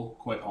has a little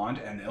koi pond,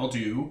 and they'll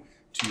do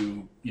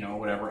to,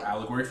 whatever,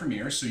 allegory for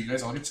mirrors, so you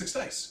guys all get 6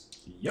 dice.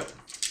 Yep.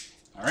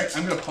 Alright,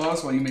 I'm going to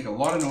pause while you make a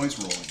lot of noise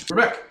rolling. We're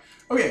back.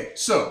 Okay,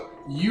 so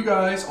you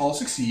guys all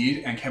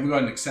succeed, and Kevin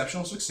got an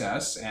exceptional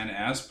success, and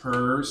as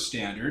per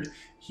standard,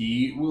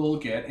 he will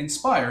get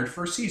inspired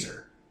for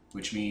Caesar,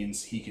 which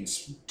means he can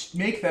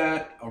make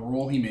that a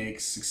roll he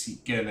makes,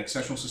 succeed, get an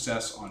exceptional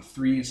success on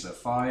 3 instead of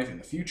 5 in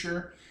the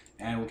future,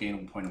 and will gain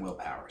 1 point of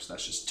willpower. So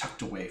that's just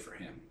tucked away for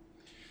him.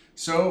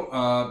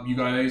 So you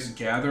guys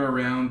gather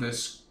around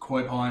this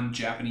koi pond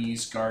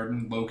Japanese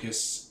garden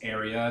locust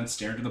area and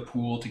stare into the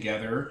pool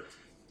together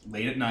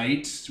late at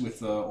night with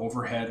the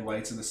overhead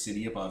lights of the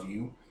city above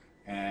you.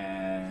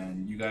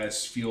 And you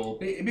guys feel,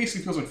 it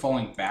basically feels like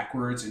falling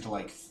backwards into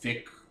like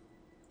thick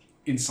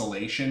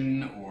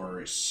insulation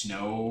or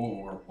snow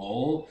or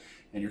wool,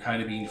 and you're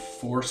kind of being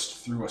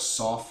forced through a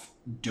soft,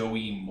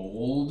 doughy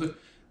mold,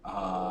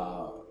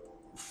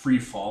 free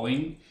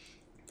falling,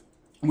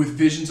 with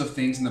visions of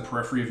things in the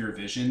periphery of your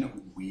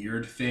vision,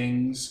 weird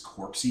things,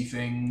 corpsey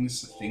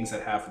things, things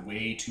that have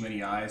way too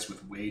many eyes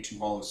with way too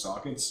hollow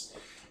sockets,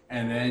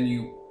 and then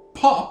you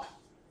pop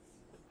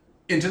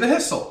into the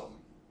Hissel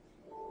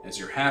as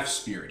your half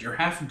spirit, you're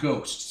half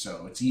ghost,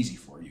 so it's easy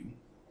for you.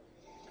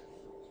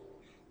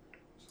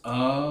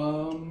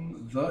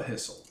 The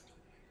Hissel.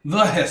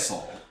 The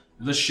Hissel.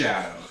 The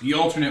Shadow. The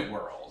alternate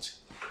world.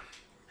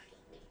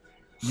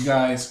 You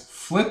guys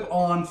flip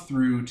on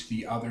through to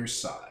the other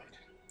side.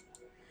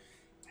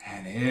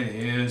 And it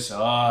is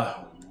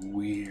a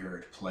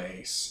weird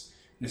place.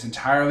 This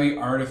entirely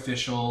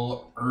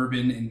artificial,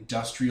 urban,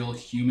 industrial,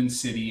 human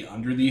city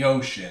under the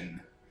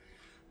ocean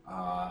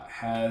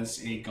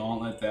has a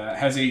gauntlet that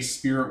has a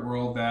spirit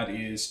world that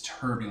is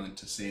turbulent,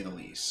 to say the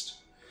least.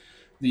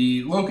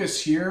 The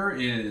locust here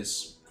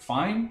is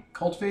fine,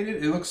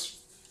 cultivated. It looks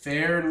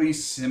fairly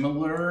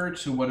similar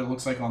to what it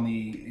looks like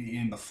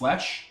in the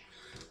flesh.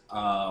 A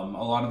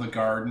lot of the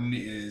garden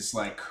is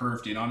like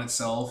curved in on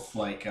itself,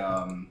 like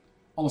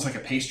almost like a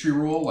pastry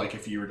roll. Like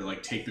if you were to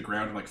like take the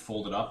ground and like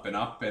fold it up,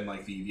 and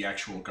like the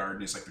actual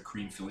garden is like the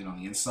cream filling on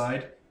the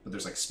inside, but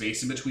there's like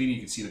space in between. You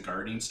can see the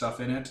gardening stuff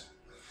in it.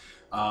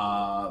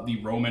 The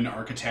Roman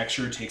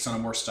architecture takes on a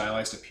more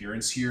stylized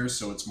appearance here,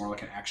 so it's more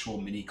like an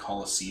actual mini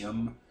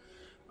Colosseum.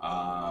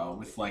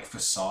 With like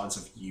facades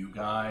of you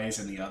guys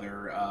and the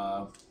other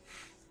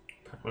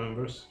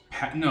members.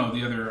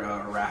 The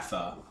other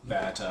Ratha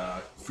that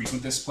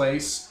frequent this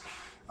place.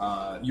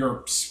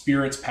 Your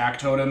spirit's pack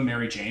totem,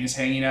 Mary Jane, is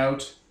hanging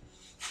out,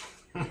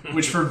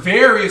 which for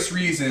various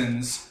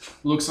reasons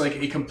looks like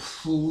a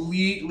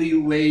completely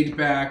laid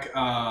back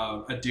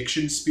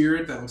addiction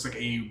spirit that looks like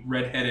a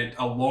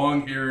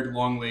long-haired,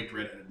 long-legged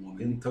redheaded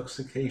woman.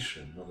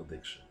 Intoxication, not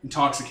addiction.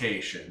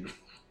 Intoxication.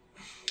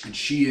 And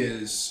she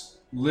is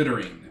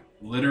littering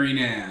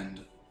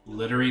and,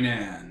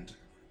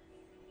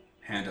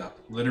 hand up,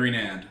 littering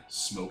and,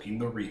 smoking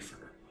the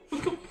reefer.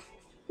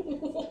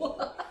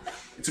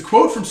 It's a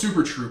quote from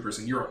Super Troopers,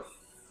 and you're a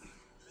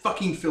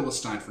fucking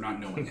Philistine for not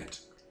knowing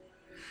it.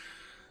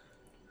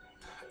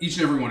 Each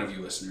and every one of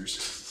you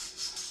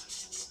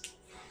listeners.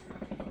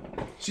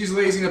 She's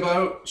lazing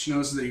about. She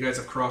knows that you guys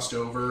have crossed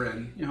over,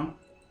 and,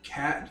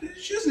 Kat,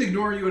 she doesn't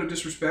ignore you out of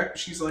disrespect.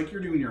 She's like,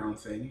 you're doing your own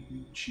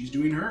thing. She's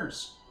doing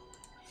hers.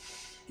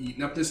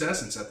 Eating up this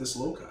essence at this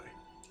loci.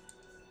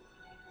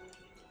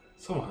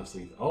 Someone has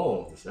to eat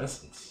all of this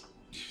essence.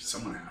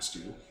 Someone has to.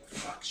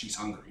 Fuck, she's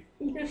hungry.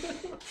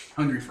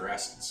 Hungry for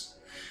essence.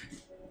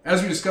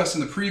 As we discussed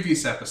in the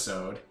previous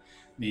episode,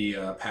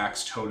 the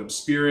Pax totem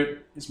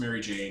spirit is Mary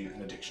Jane,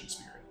 an addiction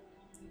spirit.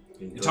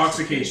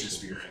 Intoxication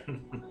spirit.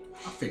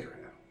 I'll figure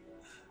it out.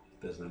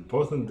 There's an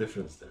important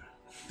difference there.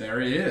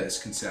 There it is,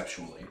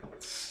 conceptually.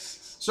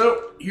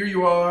 So, here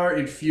you are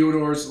in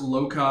Fyodor's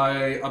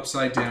loci,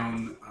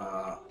 upside-down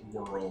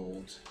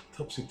world.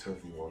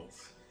 Topsy-turvy world.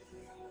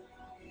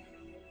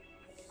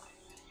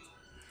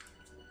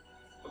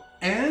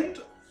 And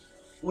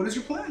what is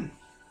your plan?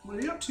 What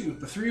are you up to?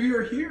 The three of you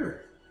are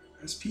here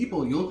as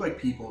people. You look like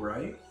people,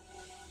 right?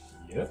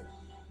 Yep.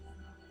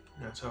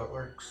 That's how it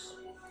works.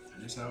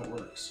 That is how it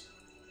works.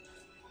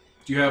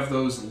 Do you have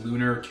those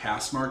lunar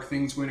cast mark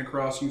things going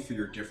across you for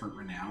your different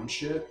renown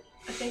shit?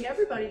 I think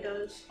everybody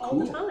does. All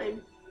the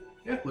time.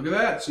 Yeah, look at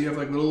that. So you have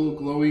like little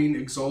glowing,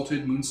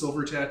 exalted moon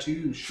silver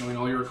tattoos showing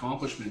all your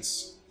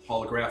accomplishments,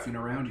 holographing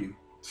around you.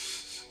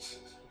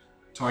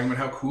 Talking about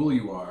how cool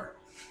you are.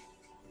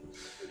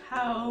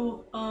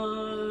 How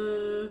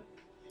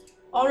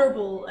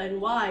honorable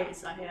and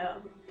wise I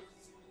am.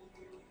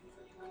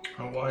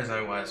 How wise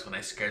I was when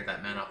I scared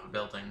that man off a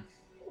building.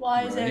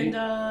 Wise Right.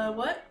 and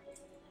what?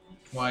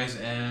 Wise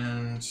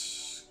and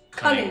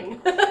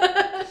Cunning.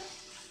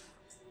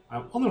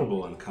 I'm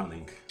honorable and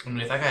cunning. I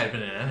mean, if that guy had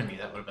been an enemy,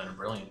 that would have been a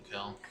brilliant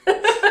kill.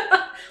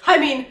 I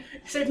mean,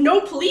 said no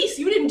police.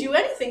 You didn't do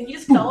anything. He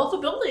just fell off a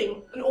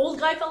building. An old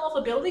guy fell off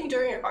a building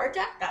during a heart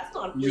attack. That's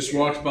not. You just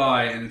walked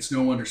by, and it's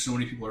no wonder so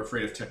many people are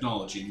afraid of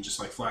technology. And you just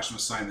like flashed them a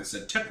sign that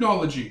said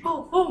 "Technology."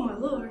 Oh my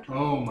lord.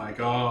 Oh my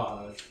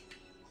god.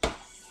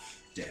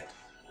 Dead.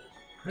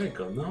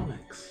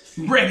 Reaganomics.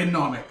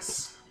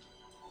 Reaganomics.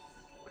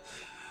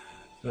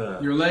 Uh,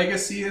 Your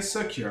legacy is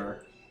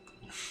secure.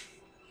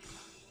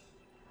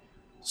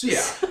 So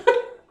yeah.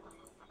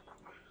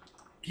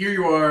 Here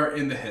you are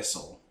in the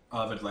Hissel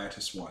of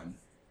Atlantis 1.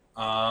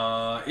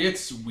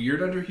 It's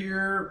weird under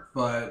here,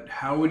 but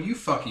how would you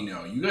fucking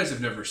know? You guys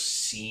have never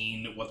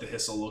seen what the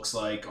Hissel looks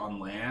like on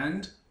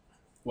land.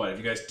 What,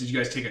 did you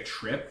guys take a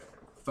trip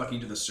fucking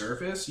to the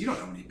surface? You don't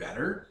know any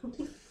better.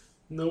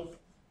 nope.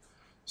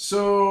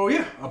 So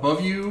yeah,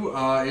 above you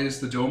is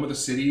the dome of the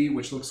city,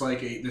 which looks like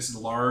this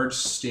large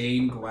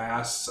stained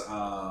glass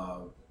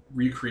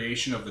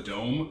recreation of the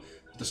dome.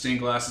 The stained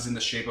glass is in the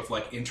shape of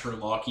like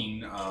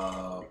interlocking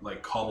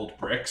like cobbled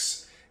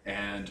bricks,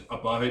 and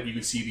above it you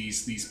can see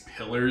these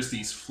pillars,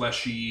 these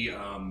fleshy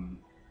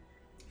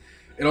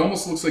It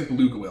almost looks like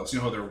beluga whales. You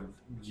know how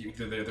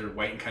they're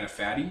white and kind of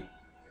fatty?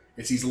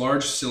 It's these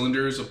large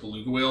cylinders of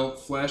beluga whale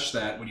flesh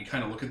that when you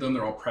kind of look at them,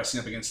 they're all pressing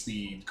up against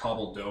the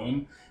cobbled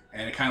dome,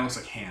 and it kind of looks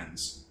like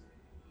hands.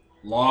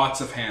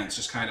 Lots of hands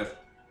just kind of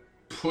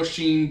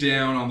pushing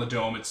down on the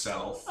dome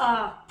itself.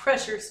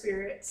 Pressure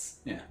spirits.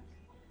 Yeah.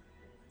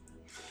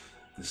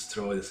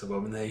 Destroy this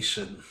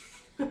abomination.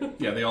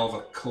 Yeah, they all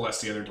have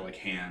coalesced together to like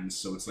hands,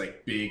 so it's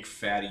like big,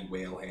 fatty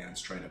whale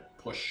hands trying to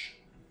push.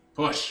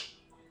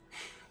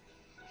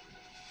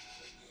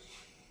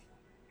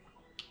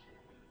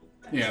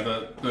 Yeah,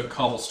 the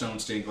cobblestone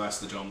stained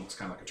glass of the dome looks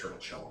kind of like a turtle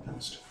shell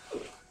almost.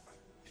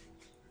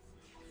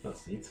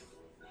 That's neat.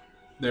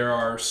 There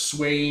are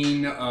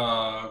swaying,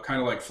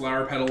 kind of like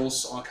flower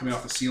petals coming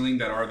off the ceiling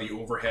that are the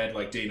overhead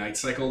like day-night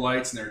cycle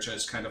lights, and they're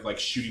just kind of like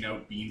shooting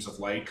out beams of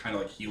light, kind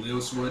of like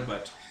Helios would,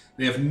 but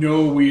they have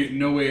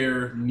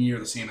nowhere near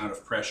the same amount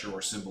of pressure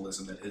or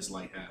symbolism that his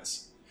light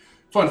has.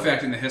 Fun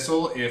fact in the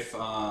Hissel, if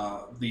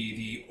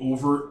the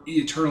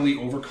eternally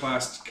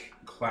overcast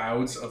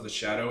clouds of the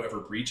shadow ever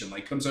breach and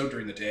light comes out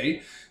during the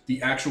day,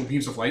 the actual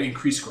beams of light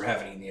increase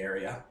gravity in the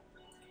area.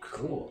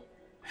 Cool.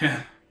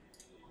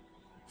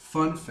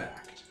 Fun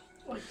fact.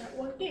 Like that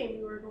one game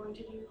we were going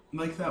to do.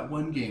 Like that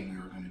one game we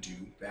were going to do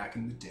back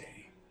in the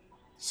day.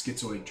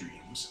 Schizoid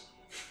Dreams.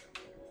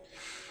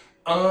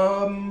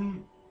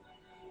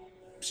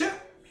 So yeah,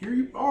 here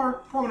you are,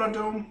 Promenade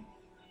Dome.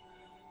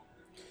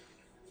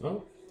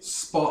 Well,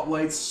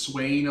 Spotlights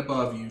swaying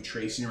above you,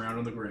 tracing around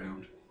on the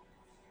ground.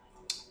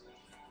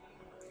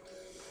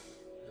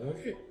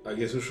 okay. I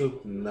guess we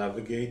should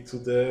navigate to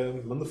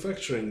the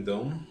manufacturing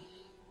dome.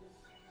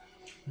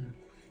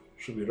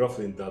 Should be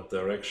roughly in that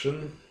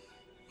direction.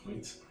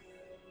 Right.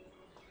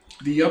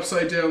 The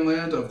upside down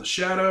land of the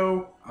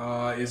shadow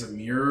is a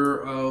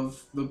mirror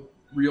of the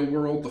real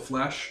world, the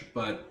flesh,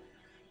 but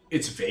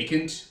it's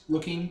vacant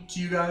looking to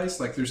you guys.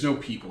 Like there's no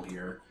people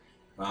here.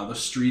 The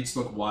streets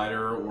look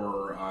wider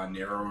or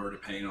narrower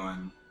depending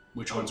on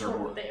which ones are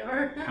more, They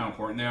are. how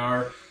important they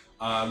are.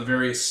 The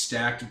various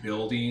stacked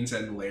buildings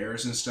and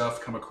layers and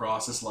stuff come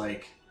across as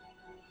like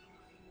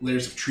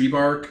layers of tree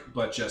bark,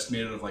 but just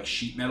made out of like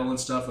sheet metal and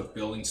stuff with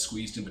buildings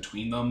squeezed in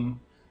between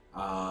them.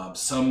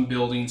 Some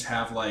buildings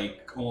have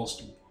like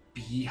almost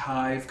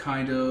beehive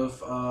kind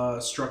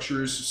of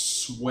structures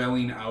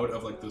swelling out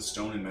of like the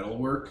stone and metal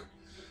work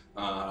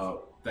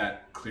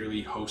that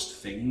clearly host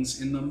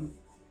things in them.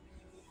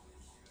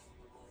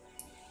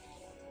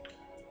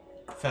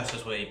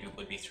 Fastest way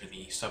would be through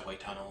the subway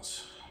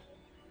tunnels.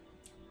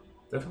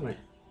 Definitely.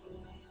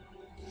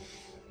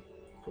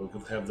 We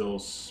could have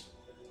those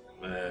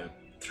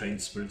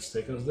trained spirits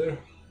take us there.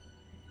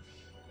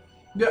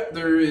 Yeah,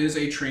 there is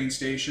a train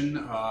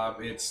station.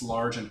 It's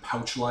large and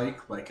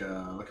pouch-like, like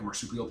a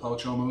marsupial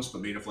pouch almost,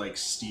 but made of like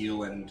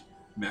steel and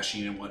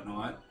meshing and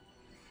whatnot.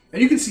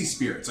 And you can see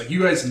spirits. Like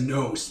you guys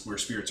know where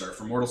spirits are.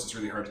 For mortals, it's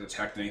really hard to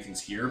detect that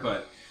anything's here,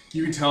 but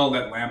you can tell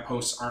that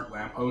lampposts aren't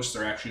lampposts.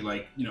 They're actually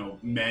like, you know,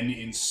 men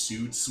in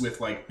suits with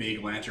like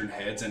big lantern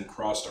heads and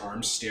crossed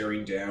arms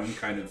staring down,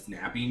 kind of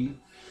napping.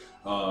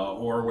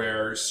 Or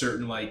where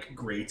certain like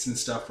grates and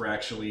stuff were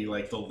actually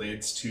like the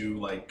lids to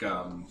like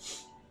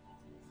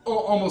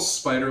almost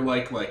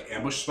spider-like, like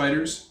ambush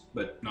spiders,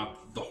 but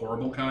not the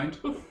horrible kind.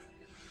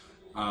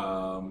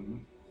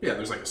 Yeah,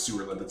 there's like a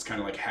sewer lid that's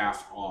kind of like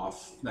half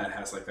off that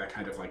has like that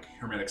kind of like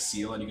hermetic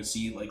seal, and you can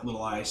see like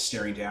little eyes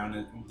staring down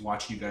and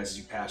watching you guys as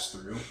you pass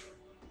through.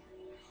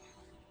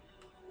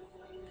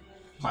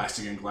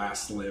 Plastic and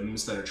glass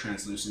limbs that are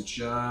translucent,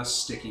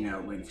 just sticking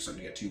out, waiting for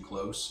something to get too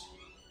close.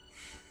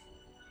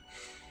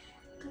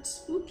 That's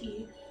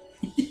spooky.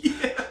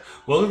 Yeah.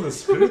 Welcome to the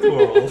spirit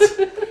world.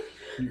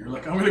 You're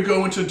like, I'm gonna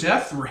go into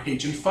death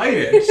rage and fight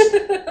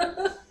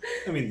it.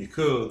 I mean, you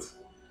could.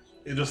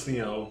 You just,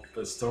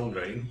 a storm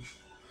drain.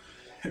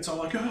 It's all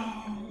like,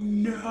 oh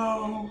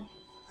no.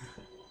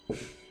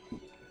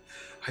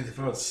 I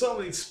devoured so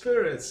many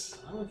spirits.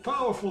 I'm a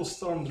powerful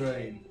storm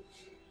drain.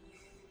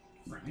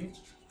 Right?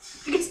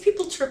 Because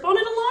people trip on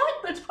it a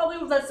lot. That's probably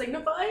what that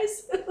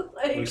signifies.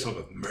 We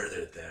someone got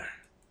murdered there.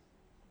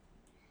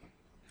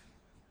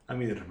 I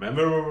mean,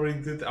 remember when we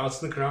did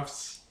Arts and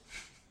Crafts?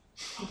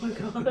 Oh my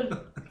god.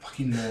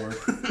 Fucking lord.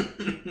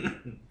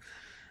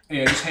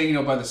 Yeah, just hanging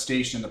out by the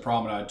station in the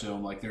Promenade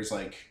Dome, like there's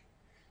like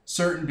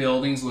certain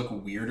buildings look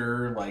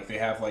weirder, like they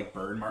have like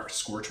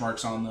scorch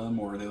marks on them,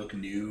 or they look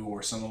new,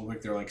 or some look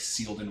like they're like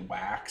sealed in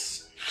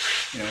wax.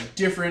 You know,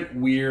 different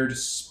weird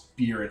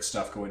spirit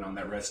stuff going on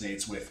that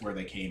resonates with where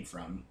they came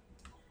from.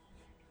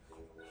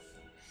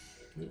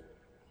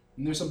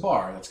 And there's a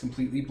bar that's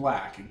completely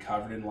black and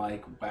covered in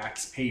like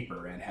wax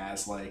paper and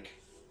has like,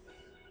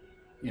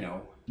 you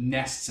know,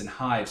 nests and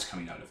hives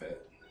coming out of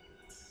it.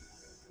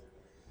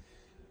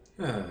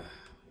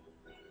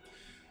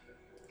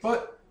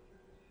 But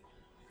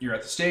you're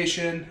at the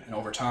station, and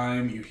over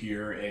time you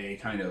hear a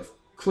kind of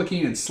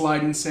clicking and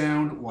sliding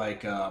sound,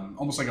 like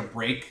almost like a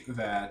brake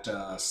that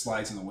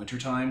slides in the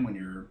wintertime when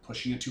you're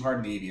pushing it too hard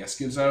and the ABS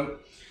gives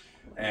out.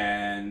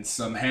 And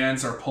some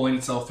hands are pulling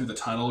itself through the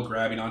tunnel,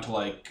 grabbing onto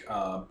like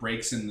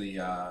brakes in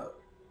the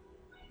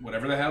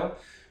whatever the hell,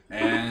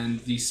 and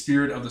the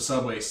spirit of the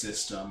subway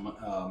system,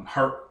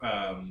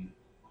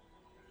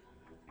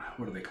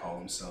 what do they call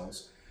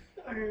themselves?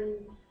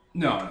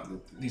 No,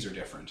 these are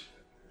different.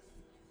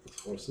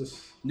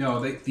 Horses. No,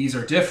 these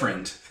are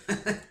different.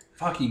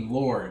 Fucking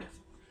Lord.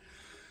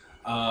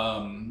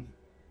 And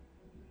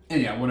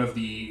yeah, one of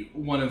the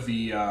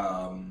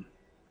I'm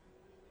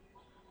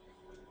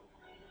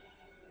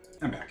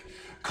back.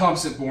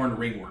 Composite-born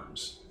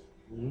ringworms.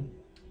 Mm-hmm.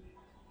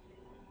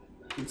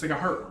 It's like a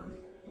heartworm.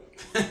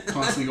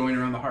 Constantly going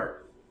around the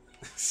heart.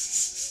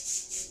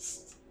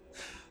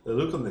 The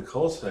look on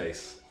Nicole's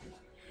face.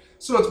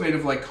 So it's made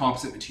of like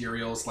composite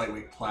materials,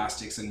 lightweight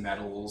plastics and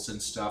metals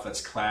and stuff that's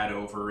clad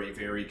over a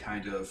very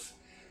kind of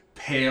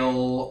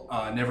pale,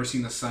 never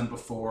seen the sun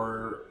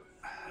before,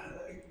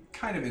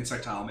 kind of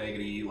insectile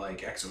maggoty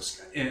like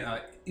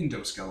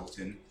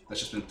endoskeleton that's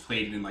just been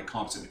plated in like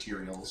composite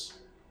materials.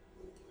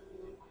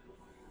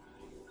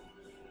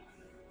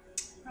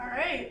 All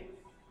right.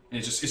 And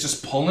it's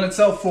just pulling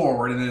itself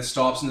forward, and then it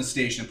stops in the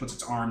station and puts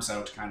its arms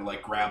out to kind of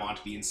like grab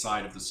onto the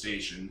inside of the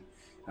station.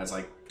 It has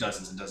like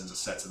dozens and dozens of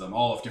sets of them,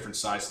 all of different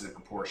sizes and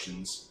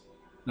proportions.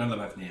 None of them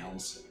have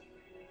nails.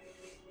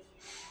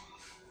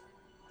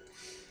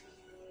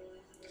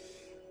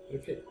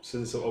 Okay, so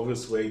there's an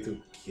obvious way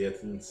to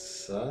get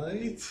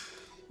inside.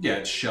 Yeah,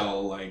 its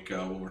shell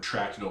will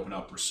retract and open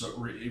up,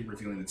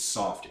 revealing its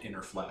soft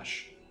inner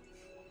flesh,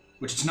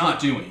 which it's not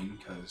doing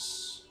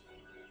because.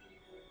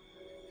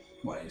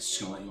 Why? It's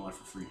just gonna let you on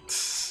for free.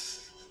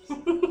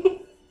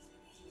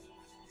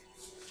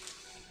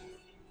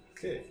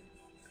 Okay.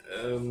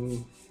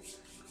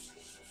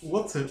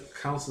 What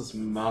counts as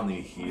money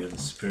here in the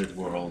spirit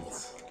world?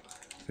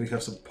 Can we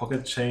have some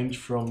pocket change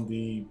from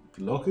the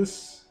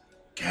locusts?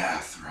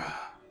 Gathra.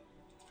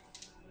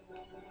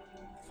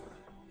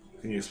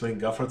 Can you explain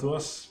Gathra to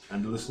us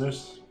and the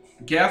listeners?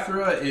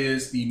 Gathra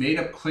is the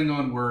made-up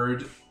Klingon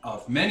word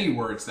of many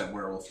words that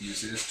werewolf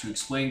uses to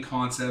explain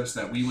concepts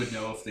that we would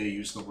know if they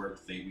used the word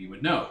that we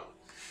would know.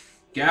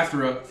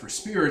 Gathra for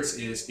spirits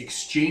is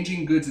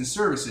exchanging goods and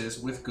services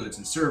with goods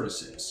and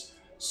services.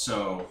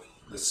 So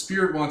the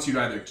spirit wants you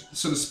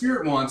to the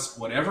spirit wants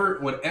what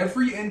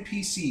every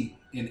NPC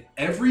in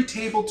every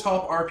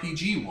tabletop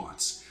RPG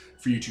wants,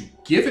 for you to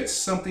give it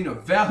something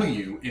of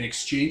value in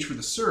exchange for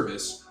the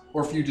service,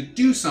 or for you to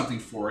do something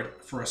for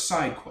it for a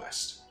side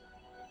quest.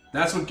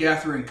 That's what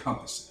Gathra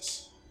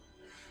encompasses.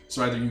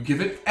 So either you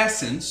give it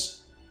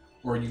essence,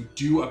 or you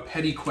do a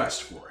petty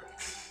quest for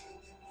it.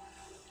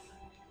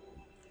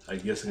 I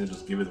guess I can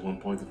just give it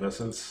 1 point of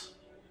essence.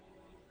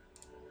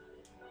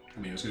 I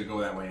mean, it was going to go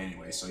that way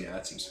anyway, so yeah,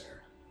 that seems fair.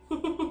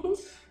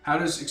 How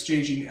does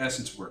exchanging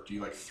essence work? Do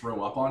you,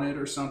 throw up on it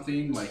or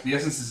something? The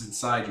essence is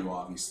inside you,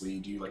 obviously.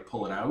 Do you,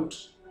 pull it out?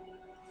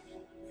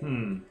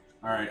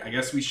 Alright, I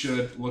guess we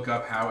should look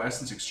up how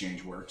essence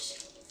exchange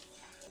works.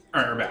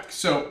 Alright, we're back.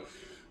 So,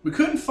 we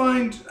couldn't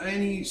find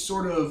any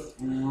sort of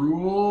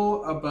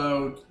rule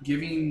about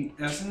giving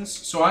essence,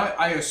 so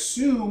I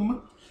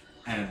assume,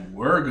 and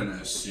we're gonna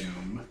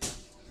assume,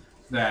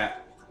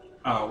 that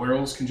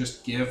werewolves can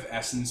just give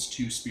essence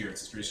to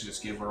spirits. Spirits can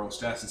just give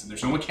werewolves essence, and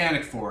there's no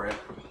mechanic for it,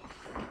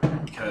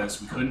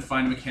 because we couldn't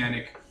find a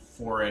mechanic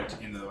for it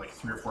in the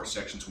 3 or 4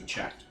 sections we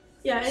checked.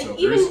 Yeah, and So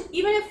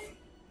even if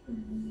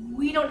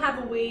we don't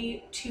have a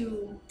way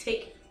to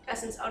take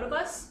essence out of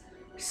us,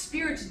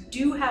 spirits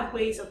do have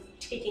ways of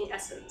taking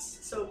essence.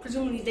 So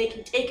presumably they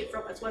can take it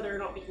from us, whether or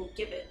not we can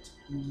give it.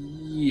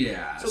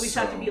 Yeah. So we just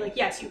have to be like,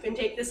 yes, you can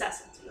take this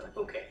essence. And you're like,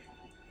 okay.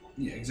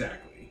 Yeah,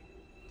 exactly.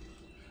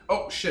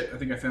 Oh shit! I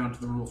think I found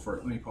the rule for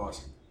it. Let me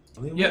pause.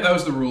 Only Yeah, that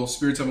was the rule.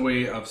 Spirits have a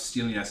way of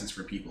stealing essence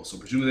from people, so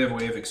presumably they have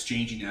a way of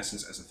exchanging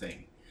essence as a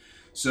thing.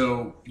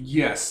 So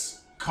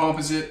yes,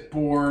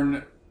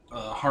 composite-born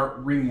heart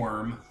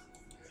ringworm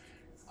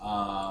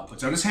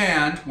puts out his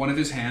hand, one of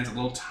his hands, a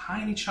little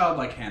tiny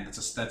childlike hand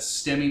that's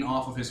stemming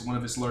off of one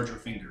of his larger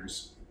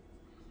fingers.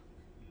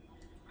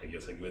 I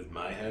guess I give it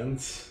my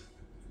hands.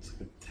 So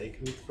it take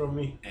it from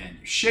me. And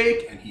you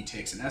shake, and he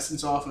takes an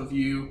essence off of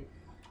you,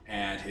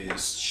 and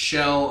his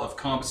shell of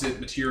composite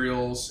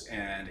materials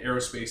and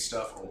aerospace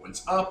stuff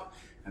opens up,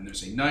 and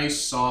there's a nice,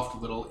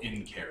 soft little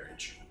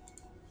in-carriage.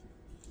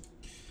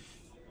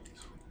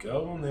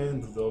 Go on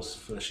into those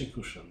fleshy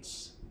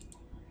cushions.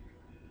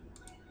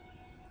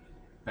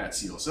 That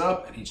seals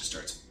up, and he just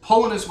starts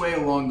pulling his way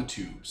along the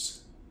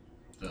tubes.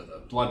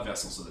 The blood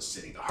vessels of the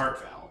city, the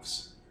heart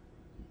valves.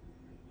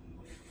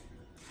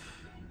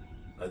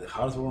 Like the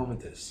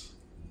heartworm it is.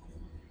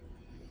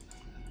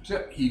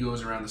 So he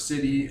goes around the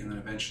city, and then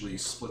eventually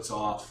splits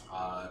off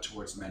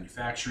towards the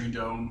manufacturing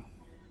dome.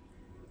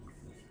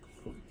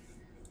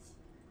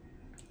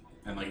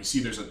 And you see,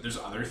 there's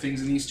other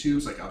things in these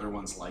tubes, other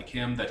ones like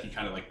him that he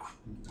kind of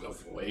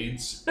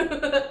avoids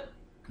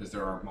because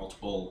there are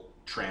multiple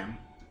tram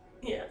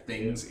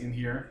things in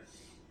here.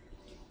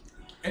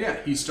 And yeah,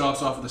 he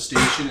stops off at the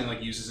station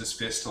and uses his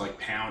fist to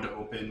pound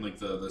open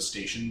the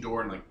station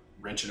door and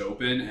wrench it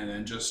open, and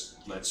then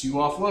just lets you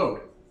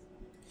offload.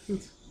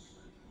 We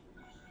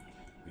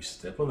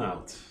step on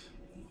out.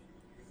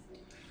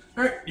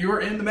 All right, you are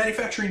in the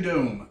manufacturing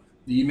dome.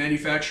 The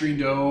manufacturing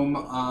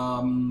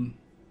dome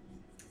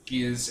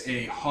is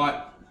a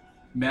hot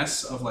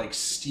mess of like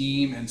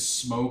steam and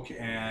smoke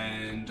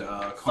and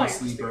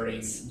constantly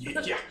burning.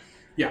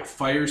 Yeah,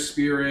 fire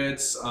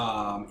spirits,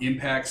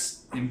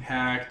 impact,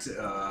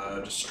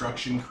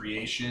 destruction,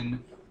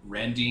 creation,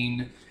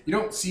 rending. You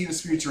don't see the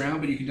spirits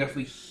around, but you can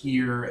definitely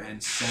hear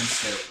and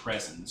sense their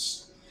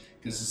presence.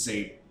 Because this is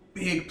a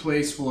big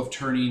place full of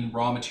turning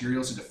raw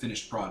materials into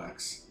finished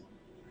products.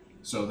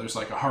 So there's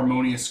like a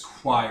harmonious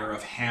choir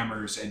of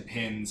hammers and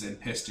pins and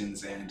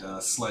pistons and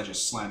sledges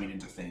slamming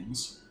into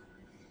things.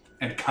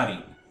 And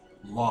cutting.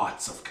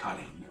 Lots of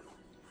cutting.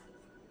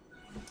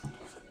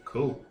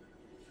 Cool.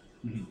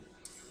 Mm-hmm.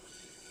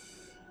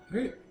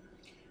 Great.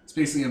 It's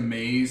basically a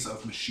maze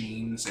of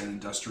machines and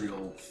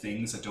industrial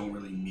things that don't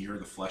really mirror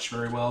the flesh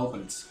very well, but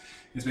it's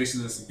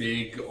basically this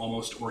big,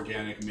 almost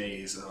organic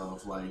maze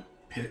of like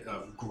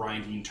of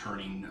grinding,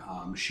 turning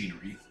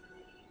machinery.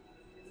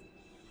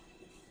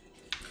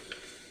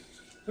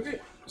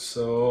 Okay,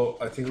 so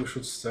I think we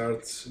should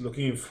start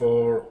looking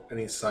for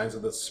any signs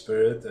of that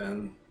spirit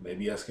and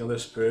maybe asking other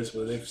spirits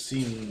whether they've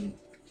seen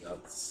that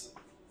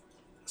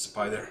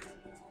spider.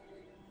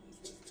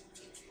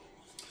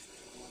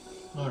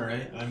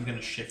 Alright, I'm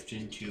gonna shift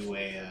into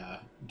a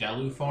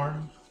Dalu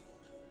form.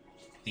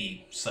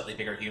 The slightly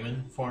bigger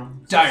human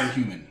form. Dire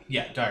human.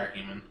 Yeah, dire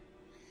human.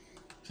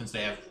 Since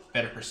they have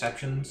better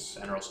perceptions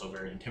and are also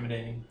very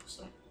intimidating,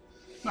 so...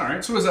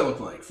 Alright, so what does that look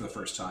like for the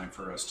first time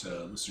for us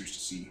listeners to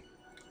see?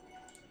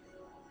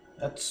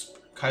 That's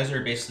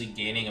Kaiser basically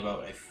gaining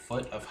about a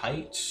foot of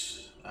height,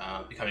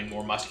 becoming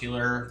more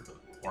muscular,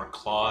 more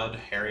clawed,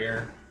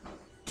 hairier,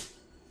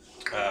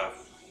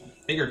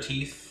 bigger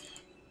teeth.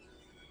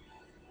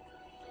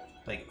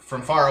 Like,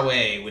 from far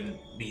away wouldn't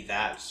be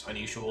that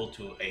unusual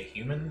to a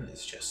human.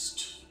 It's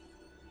just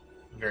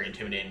a very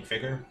intimidating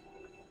figure.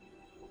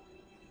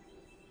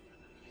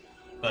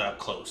 But up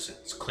close,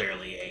 it's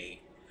clearly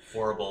a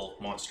horrible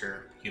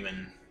monster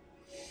human.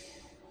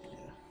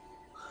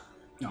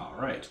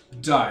 Alright,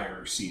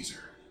 Dire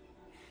Caesar.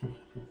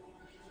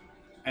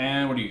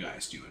 And what are you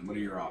guys doing? What are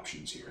your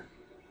options here?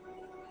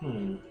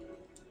 I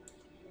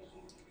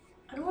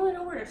don't really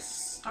know where to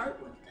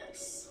start with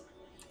this.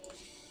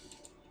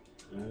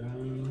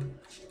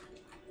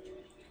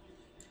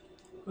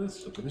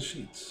 Let's look at the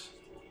sheets.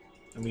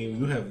 I mean,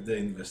 we have the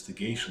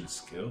investigation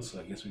skill, so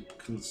I guess we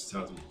could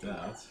start with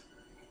that.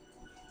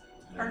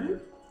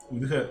 Pardon? We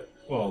do have,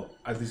 well,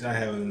 at least I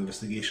have an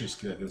investigation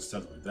skill. I can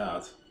start with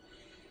that.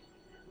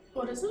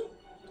 What is it?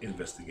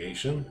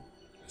 Investigation,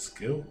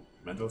 skill,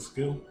 mental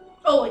skill.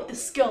 Oh, like the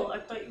skill. I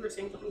thought you were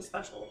saying something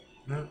special.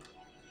 No.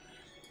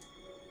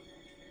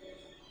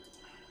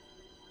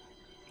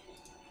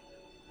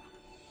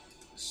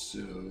 So,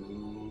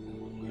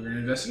 we're going to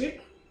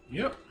investigate?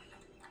 Yep.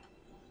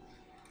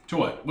 To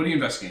what? What are you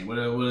investigating? What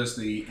is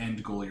the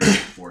end goal you're looking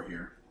for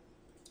here?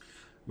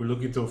 We're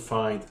looking to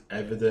find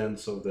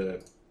evidence of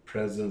the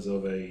presence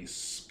of a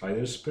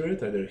spider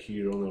spirit, either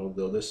here or on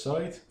the other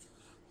side.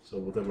 So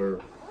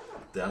whatever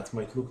that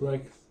might look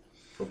like.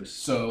 Probably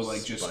So,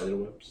 like, just spider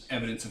webs.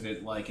 evidence of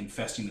it, like,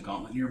 infesting the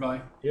gauntlet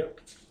nearby?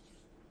 Yep.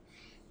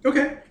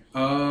 Okay.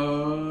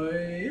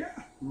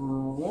 Yeah.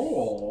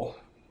 Roll.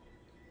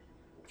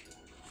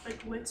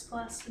 Like wits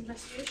plus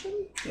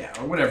investigation? Yeah,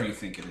 or whatever you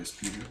think it is,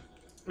 Peter.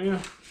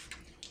 Yeah.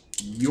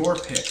 Your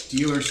pick.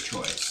 Dealer's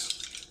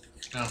choice.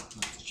 Oh,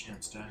 that's a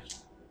chance die.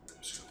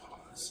 Just gonna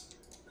pause.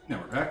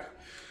 Now we're back.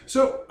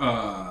 So,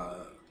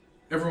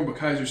 everyone but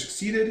Kaiser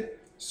succeeded.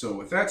 So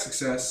with that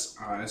success,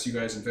 as you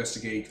guys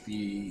investigate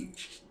the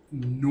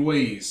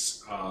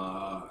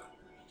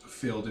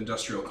noise-filled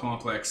industrial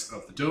complex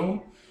of the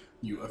dome,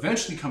 you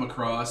eventually come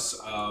across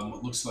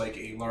what looks like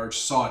a large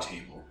saw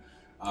table.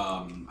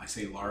 I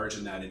say large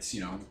in that it's,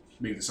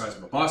 maybe the size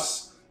of a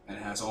bus, and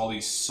it has all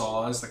these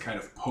saws that kind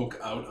of poke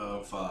out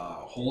of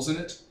holes in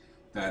it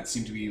that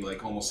seem to be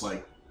like almost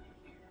like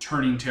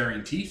tearing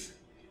teeth.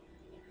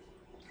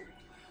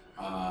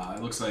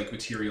 It looks like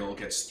material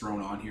gets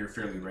thrown on here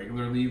fairly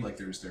regularly. Like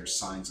there's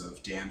signs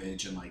of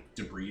damage and like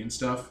debris and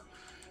stuff.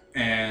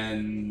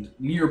 And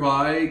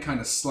nearby, kind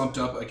of slumped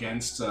up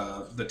against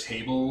the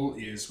table,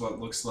 is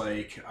what looks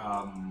like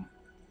a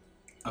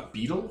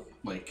beetle.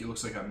 Like it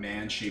looks like a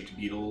man-shaped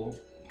beetle,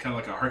 kind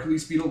of like a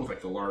Hercules beetle with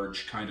like the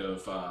large kind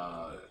of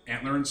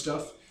antler and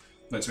stuff.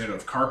 That's made out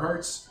of car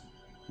parts,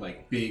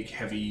 like big,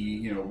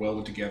 heavy,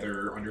 welded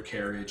together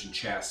undercarriage and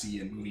chassis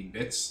and moving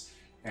bits.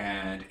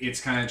 And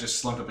it's kind of just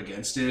slumped up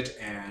against it,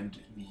 and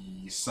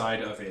the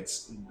side of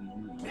its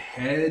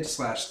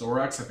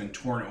head/thorax have been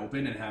torn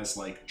open and has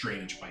like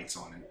drainage bites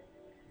on it.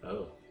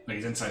 Oh. Like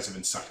its insides have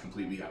been sucked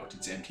completely out.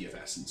 It's empty of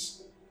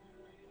essence.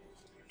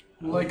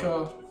 Like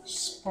a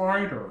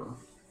spider.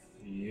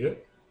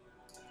 Yep.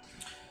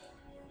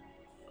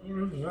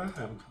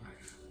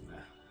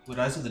 Would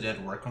Eyes of the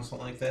Dead work on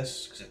something like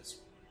this? Because it's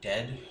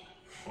dead?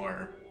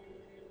 Or...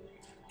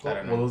 I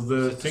don't know. What does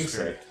the It's a thing say?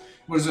 spirit.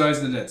 What does the Eyes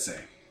of the Dead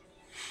say?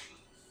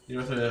 You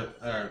know, you can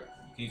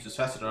use this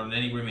facet on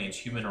any remains,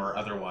 human or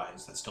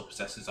otherwise, that still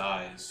possesses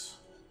eyes.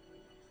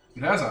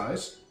 It has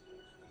eyes,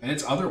 and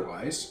it's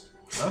otherwise.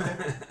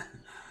 Okay.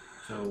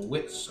 So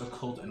wits,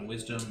 occult, and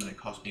wisdom, and it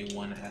cost me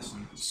 1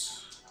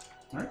 essence.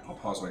 All right, I'll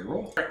pause while you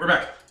roll. All right, we're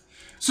back.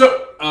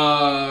 So,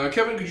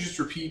 Kevin, could you just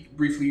repeat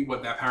briefly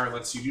what that power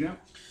lets you do now?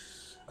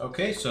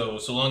 Okay, so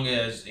long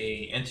as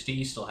a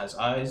entity still has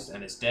eyes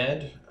and is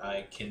dead,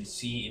 I can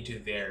see into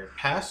their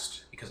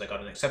past. Because I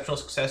got an exceptional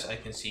success, I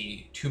can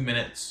see 2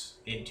 minutes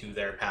into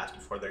their past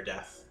before their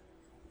death.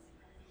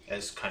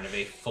 As kind of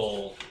a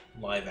full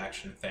live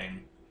action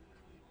thing.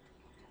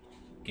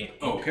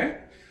 Okay.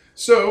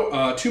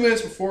 So, 2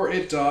 minutes before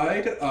it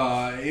died,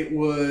 it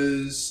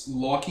was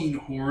locking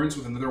horns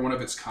with another one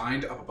of its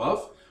kind up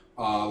above.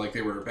 Like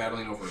they were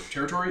battling over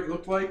territory, it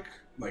looked like.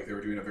 Like they were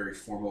doing a very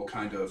formal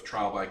kind of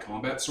trial by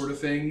combat sort of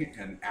thing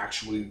and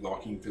actually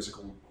locking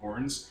physical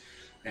horns.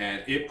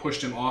 And it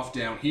pushed him off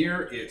down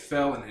here. It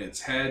fell and hit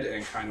its head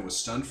and kind of was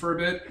stunned for a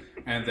bit.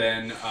 And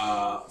then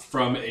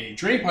from a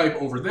drain pipe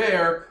over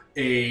there,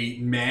 a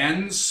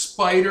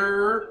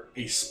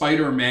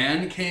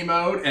spider-man came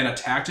out and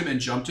attacked him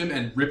and jumped him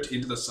and ripped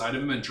into the side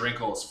of him and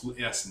drank all his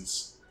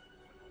essence.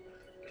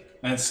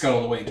 And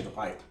scuttled away into the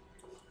pipe.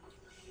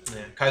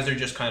 Yeah, Kaiser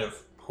just kind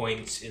of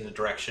points in the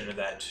direction of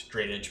that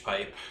drainage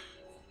pipe.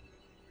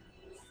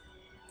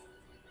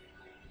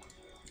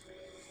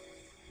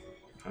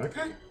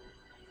 Okay.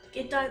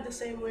 It died the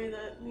same way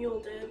that Mule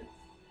did.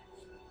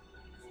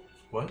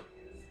 What?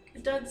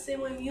 It died the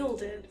same way Mule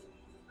did.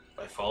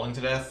 By falling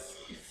to death?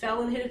 It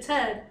fell and hit its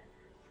head.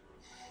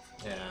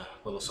 Yeah,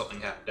 a little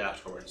something happened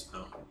afterwards,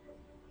 though.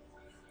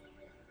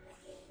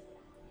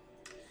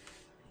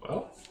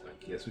 Well, I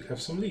guess we have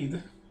some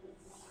lead.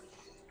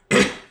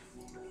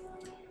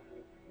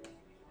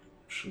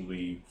 Should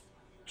we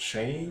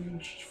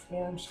change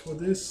forms for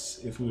this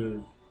if we were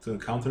to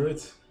encounter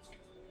it?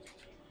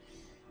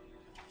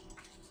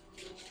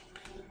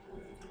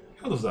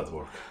 How does that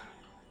work?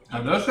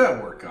 How does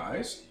that work,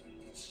 guys?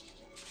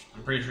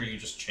 I'm pretty sure you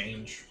just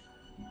change.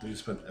 Do you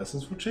spend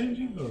essence for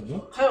changing or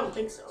not? I don't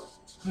think so.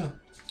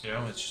 You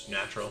know, it's just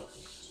natural.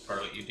 It's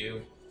part of what you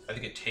do. I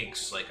think it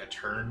takes like a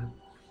turn,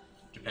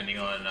 depending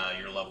on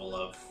your level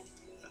of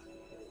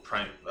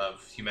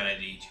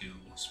humanity to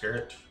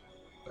spirit.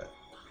 But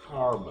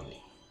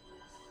Harmony.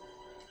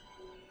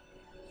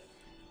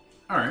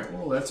 Alright,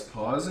 well, let's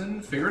pause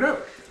and figure it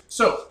out.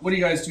 So, what are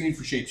you guys doing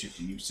for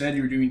shapeshifting? You said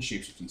you were doing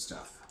shapeshifting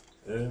stuff.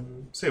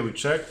 Say we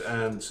checked,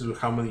 and to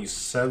how many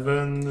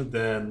 7,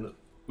 then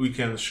we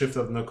can shift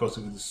at no cost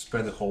if we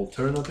spend a whole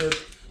turn at it.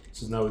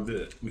 So now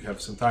we have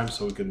some time,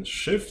 so we can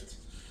shift.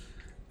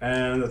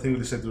 And I think we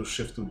decided to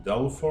shift to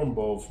Dalu form,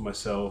 both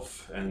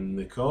myself and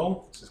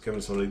Nicole, since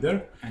Kevin's already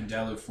there. And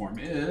Dalu form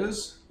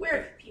is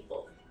Weird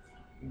people.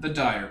 the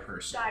dire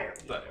person. Dire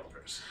people. That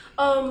person.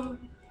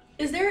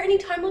 Is there any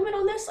time limit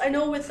on this? I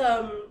know with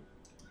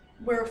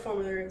where a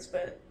form there is,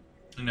 but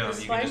no,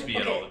 That's you can just fine? be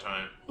it Okay. all the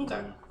time.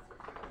 okay.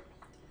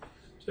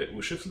 So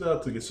we shifted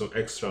that to get some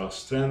extra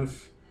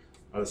strength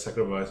at the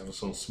sacrifice of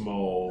some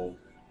small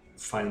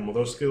fine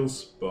motor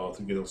skills, but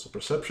to get also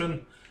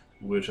perception,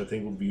 which I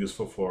think will be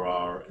useful for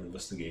our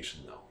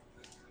investigation now.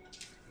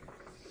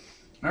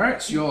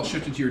 Alright, so you all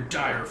shift into your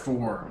dire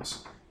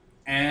forms.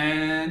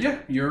 And yeah,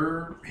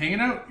 you're hanging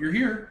out. You're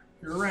here.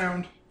 You're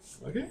around.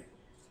 Okay.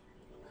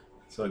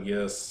 So I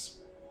guess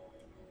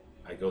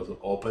I go to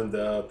open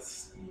that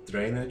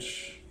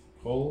drainage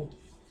hole.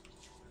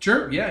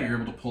 Sure, yeah,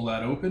 you're able to pull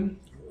that open.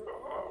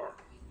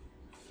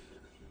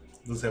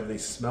 Does it have any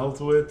smell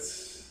to it?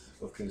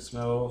 What can you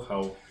smell?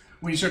 How?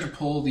 When you start to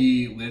pull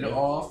the lid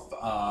off,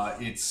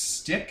 it's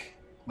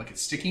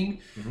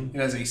sticking. Mhm. It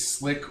has a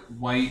slick,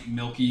 white,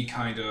 milky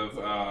kind of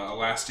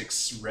elastic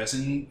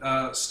resin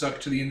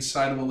stuck to the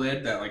inside of the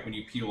lid that, like, when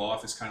you peel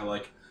off, is kind of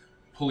like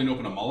pulling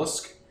open a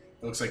mollusk.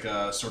 It looks like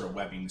a sort of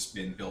webbing's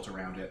been built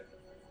around it.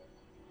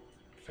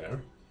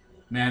 Fair.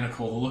 Man,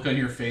 Nicole, the look on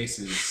your face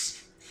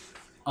is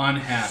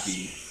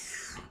unhappy.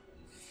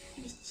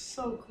 It's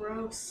so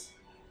gross.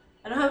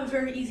 I don't have a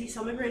very easy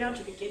stomach right now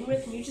to begin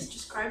with, and you just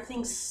describe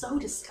things so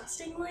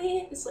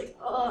disgustingly. It's like,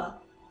 ugh.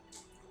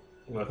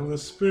 Welcome to the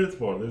spirit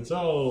world. It's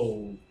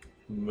all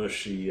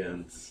mushy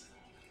and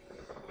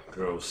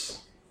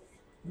gross.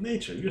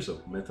 Nature, you're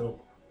so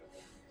metal.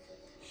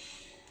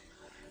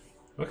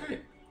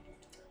 Okay.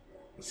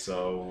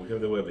 So we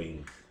have the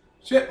webbing.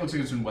 So yeah, looks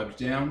like it's been wiped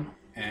down.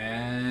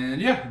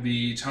 And yeah,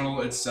 the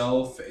tunnel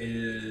itself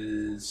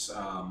is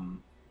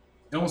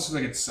it almost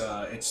looks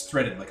like it's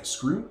threaded like a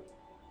screw.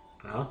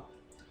 Uh-huh.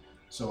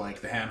 So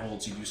like the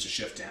handholds you used to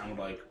shift down would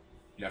like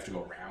you'd have to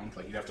go around.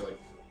 Like you'd have to like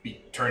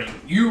be turning.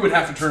 You would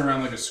have to turn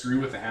around like a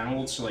screw with the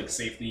handholds to like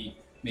safely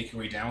make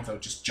your way down without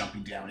just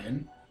jumping down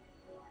in.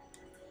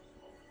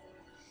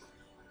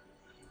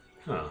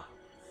 Huh.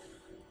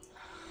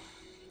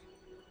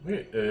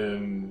 Okay,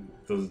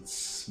 does it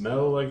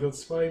smell like that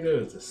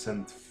spider? Is the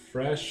scent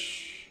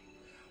fresh?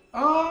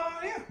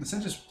 Yeah, the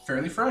scent is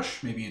fairly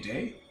fresh, maybe a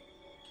day.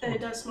 And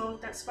it does smell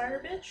like that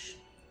spider bitch.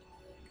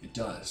 It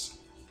does.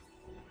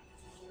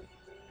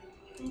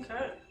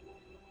 Okay.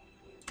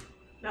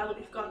 Now that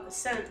we've got the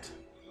scent,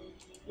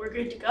 we're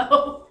good to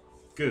go.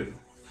 Good.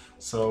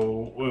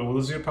 So, what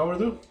does your power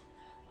do?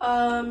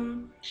 Let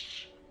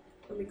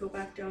me go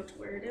back down to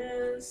where it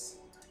is.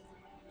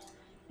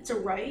 It's a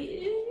right,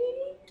 I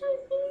think?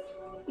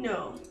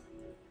 No.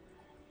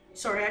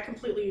 Sorry, I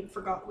completely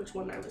forgot which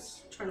one I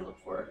was trying to look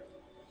for.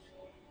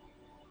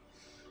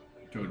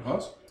 Do it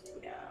pause.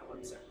 Yeah,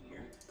 1 second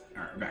here.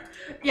 All right, we're back.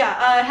 Yeah,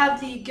 I have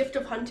the Gift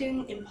of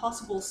Hunting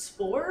Impossible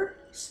Spore.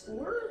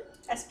 Spore?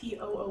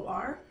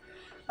 S-P-O-O-R.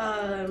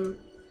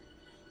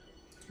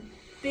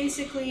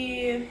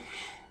 Basically,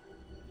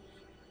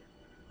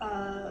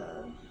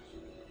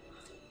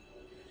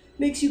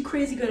 makes you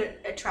crazy good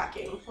at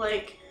tracking.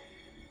 Like,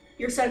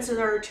 your senses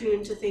are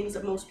attuned to things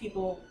that most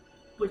people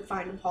would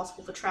find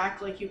impossible to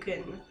track. Like, you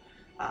can,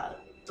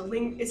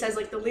 it says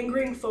like the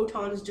lingering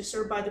photons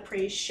disturbed by the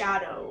prey's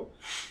shadow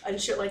and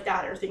shit like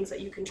that are things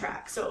that you can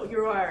track. So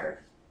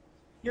you're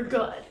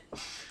good.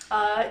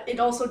 It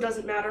also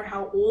doesn't matter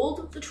how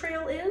old the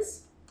trail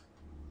is.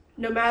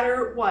 No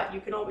matter what,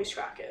 you can always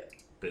track it.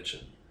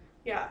 Bitchin'.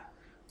 Yeah.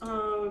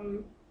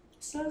 It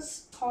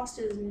says cost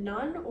is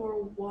none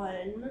or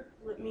 1.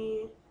 Let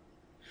me...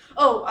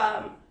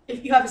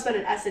 if you have to spend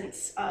an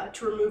essence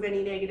to remove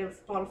any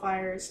negative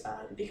modifiers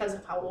because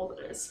of how old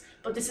it is.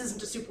 But this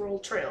isn't a super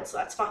old trail, so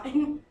that's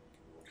fine.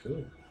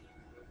 Cool.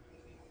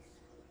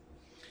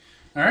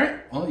 All right.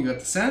 Well, you got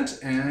the scent,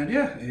 and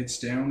yeah, it's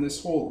down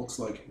this hole. It looks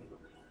like.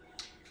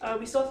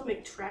 We still have to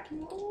make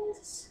tracking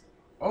rolls.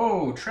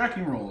 Oh,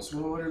 tracking rolls.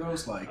 Well, what are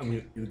those like? I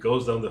mean, it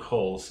goes down the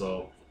hole,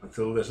 so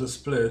until there's a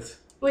split.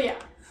 Well, yeah.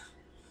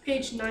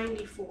 Page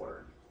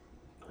 94.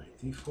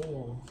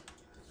 94.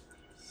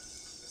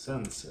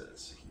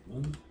 Senses.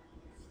 Human.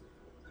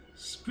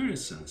 Spirit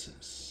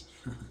senses.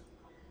 All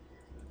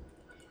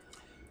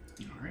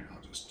right,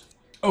 I'll just.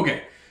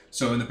 Okay,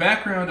 so in the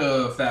background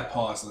of that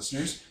pause,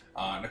 listeners,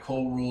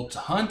 Nicole rolled to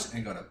hunt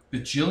and got a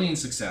bajillion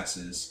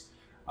successes.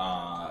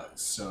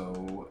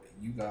 So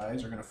you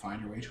guys are going to find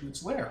your way to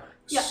its lair.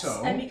 Yes,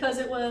 So, and because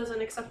it was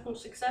an exceptional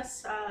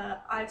success,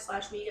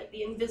 we get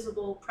the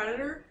invisible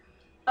predator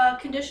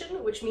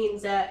condition, which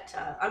means that,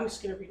 I'm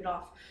just going to read it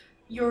off.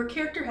 Your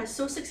character has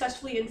so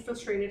successfully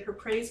infiltrated her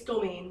prey's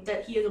domain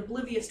that he is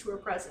oblivious to her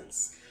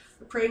presence.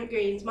 The prey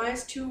gains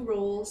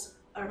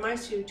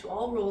 -2 to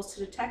all rolls to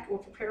detect or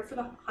prepare for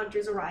the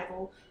hunter's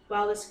arrival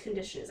while this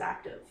condition is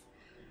active.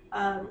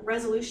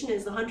 Resolution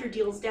is the hunter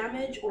deals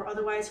damage or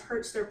otherwise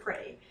hurts their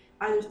prey,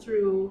 either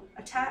through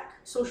attack,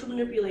 social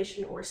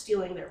manipulation, or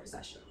stealing their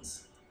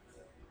possessions.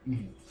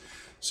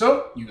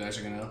 So you guys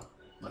are gonna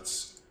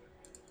let's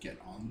get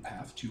on the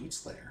path to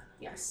its lair.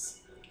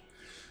 Yes.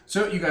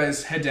 So you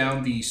guys head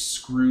down the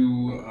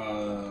screw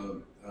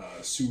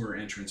sewer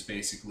entrance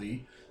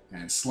basically,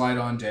 and slide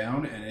on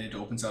down, and it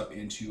opens up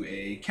into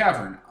a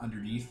cavern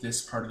underneath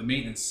this part of the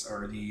maintenance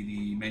or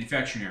the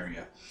manufacturing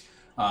area.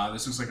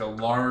 This looks like a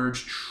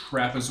large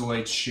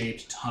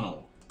trapezoid-shaped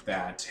tunnel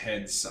that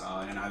heads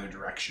in either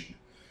direction.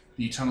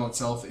 The tunnel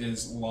itself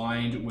is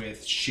lined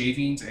with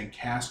shavings and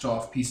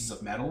cast-off pieces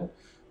of metal,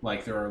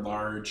 like there are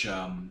large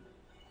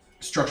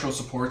structural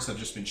supports that have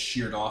just been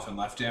sheared off and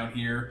left down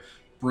here,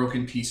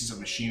 broken pieces of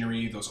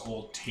machinery, those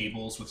old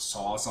tables with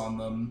saws on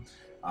them,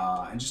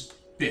 and just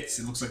bits.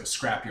 It looks like a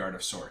scrapyard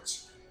of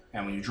sorts.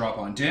 And when you drop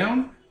on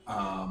down,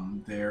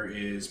 there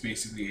is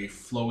basically a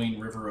flowing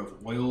river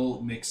of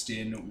oil mixed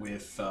in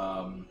with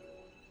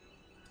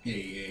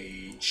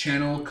a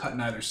channel cut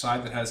on either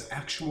side that has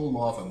actual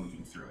lava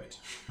moving through it.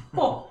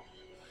 Oh.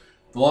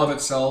 The lava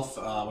itself,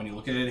 when you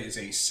look at it, is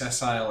a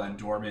sessile and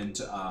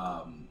dormant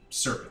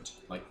serpent,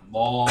 like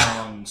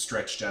long,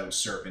 stretched out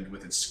serpent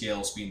with its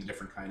scales being the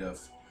different kind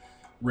of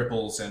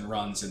ripples and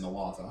runs in the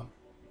lava.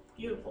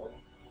 Beautiful.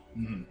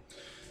 Mm-hmm.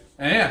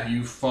 And yeah,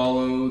 you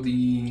follow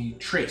the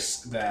trace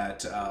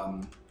that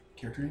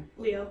character name?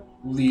 Leo.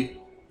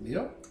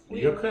 Leo?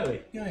 Leo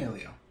Kelly. Yeah,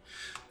 Leo.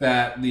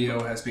 That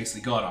Leo has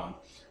basically got on.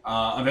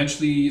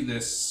 Eventually,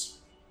 this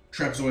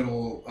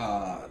trapezoidal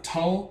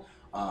tunnel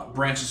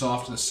branches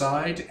off to the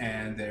side,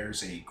 and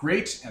there's a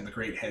grate, and the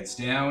grate heads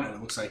down, and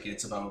it looks like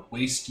it's about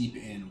waist deep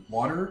in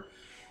water.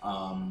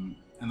 And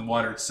the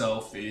water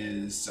itself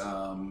is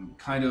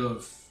kind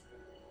of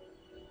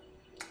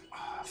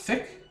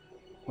thick.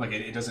 Like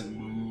it doesn't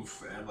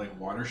move like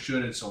water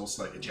should. It's almost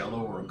like a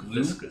jello or a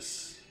glue.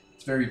 Viscous.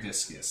 It's very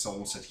viscous,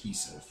 almost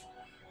adhesive.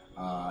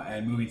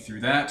 And moving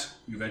through that,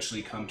 you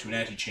eventually come to an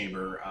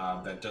antechamber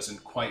that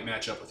doesn't quite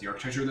match up with the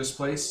architecture of this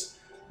place.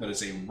 That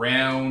is a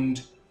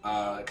round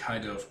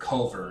kind of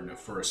culvern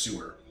for a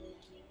sewer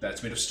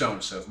that's made of stone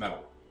instead of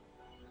metal.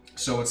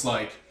 So it's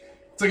like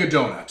a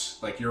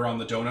donut. Like you're on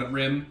the donut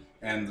rim,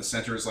 and the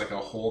center is like a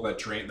hole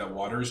that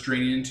water is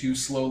draining into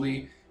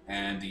slowly.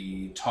 And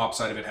the top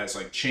side of it has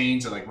like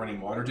chains and like running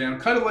water down.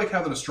 Kind of like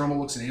how the Nostromo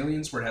looks in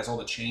Aliens, where it has all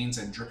the chains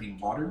and dripping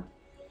water.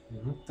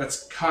 Mm-hmm.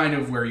 That's kind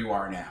of where you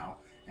are now.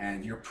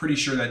 And you're pretty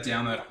sure that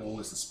down that hole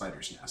is the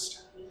spider's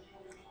nest.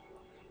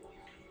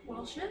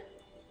 Well, shit.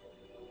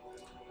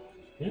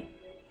 Yeah.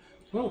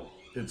 Well,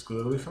 it's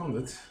good that we found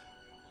it.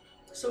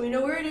 So we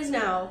know where it is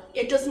now.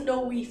 It doesn't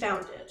know we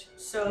found it.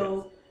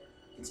 So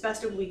it's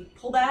best if we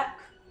pull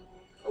back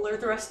a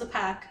alert the rest of the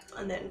pack,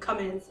 and then come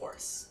in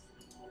force.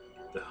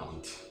 The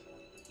hunt.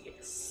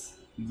 Yes.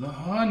 The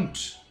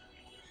hunt.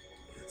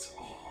 It's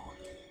on.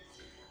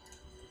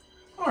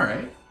 All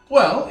right.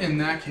 Well, in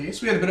that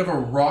case, we had a bit of a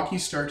rocky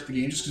start to the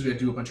game just because we had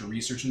to do a bunch of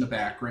research in the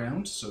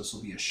background, so this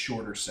will be a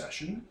shorter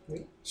session.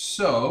 Yep.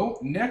 So,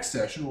 next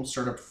session, we'll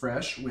start up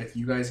fresh with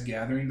you guys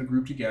gathering the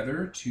group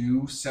together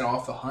to set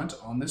off the hunt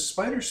on this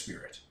spider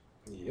spirit.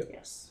 Yep.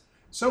 Yes.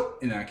 So,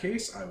 in that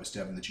case, I was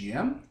Devin the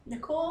GM,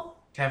 Nicole?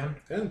 Kevin?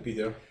 And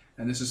Peter.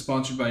 and this is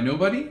sponsored by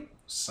Nobody,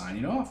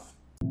 signing off.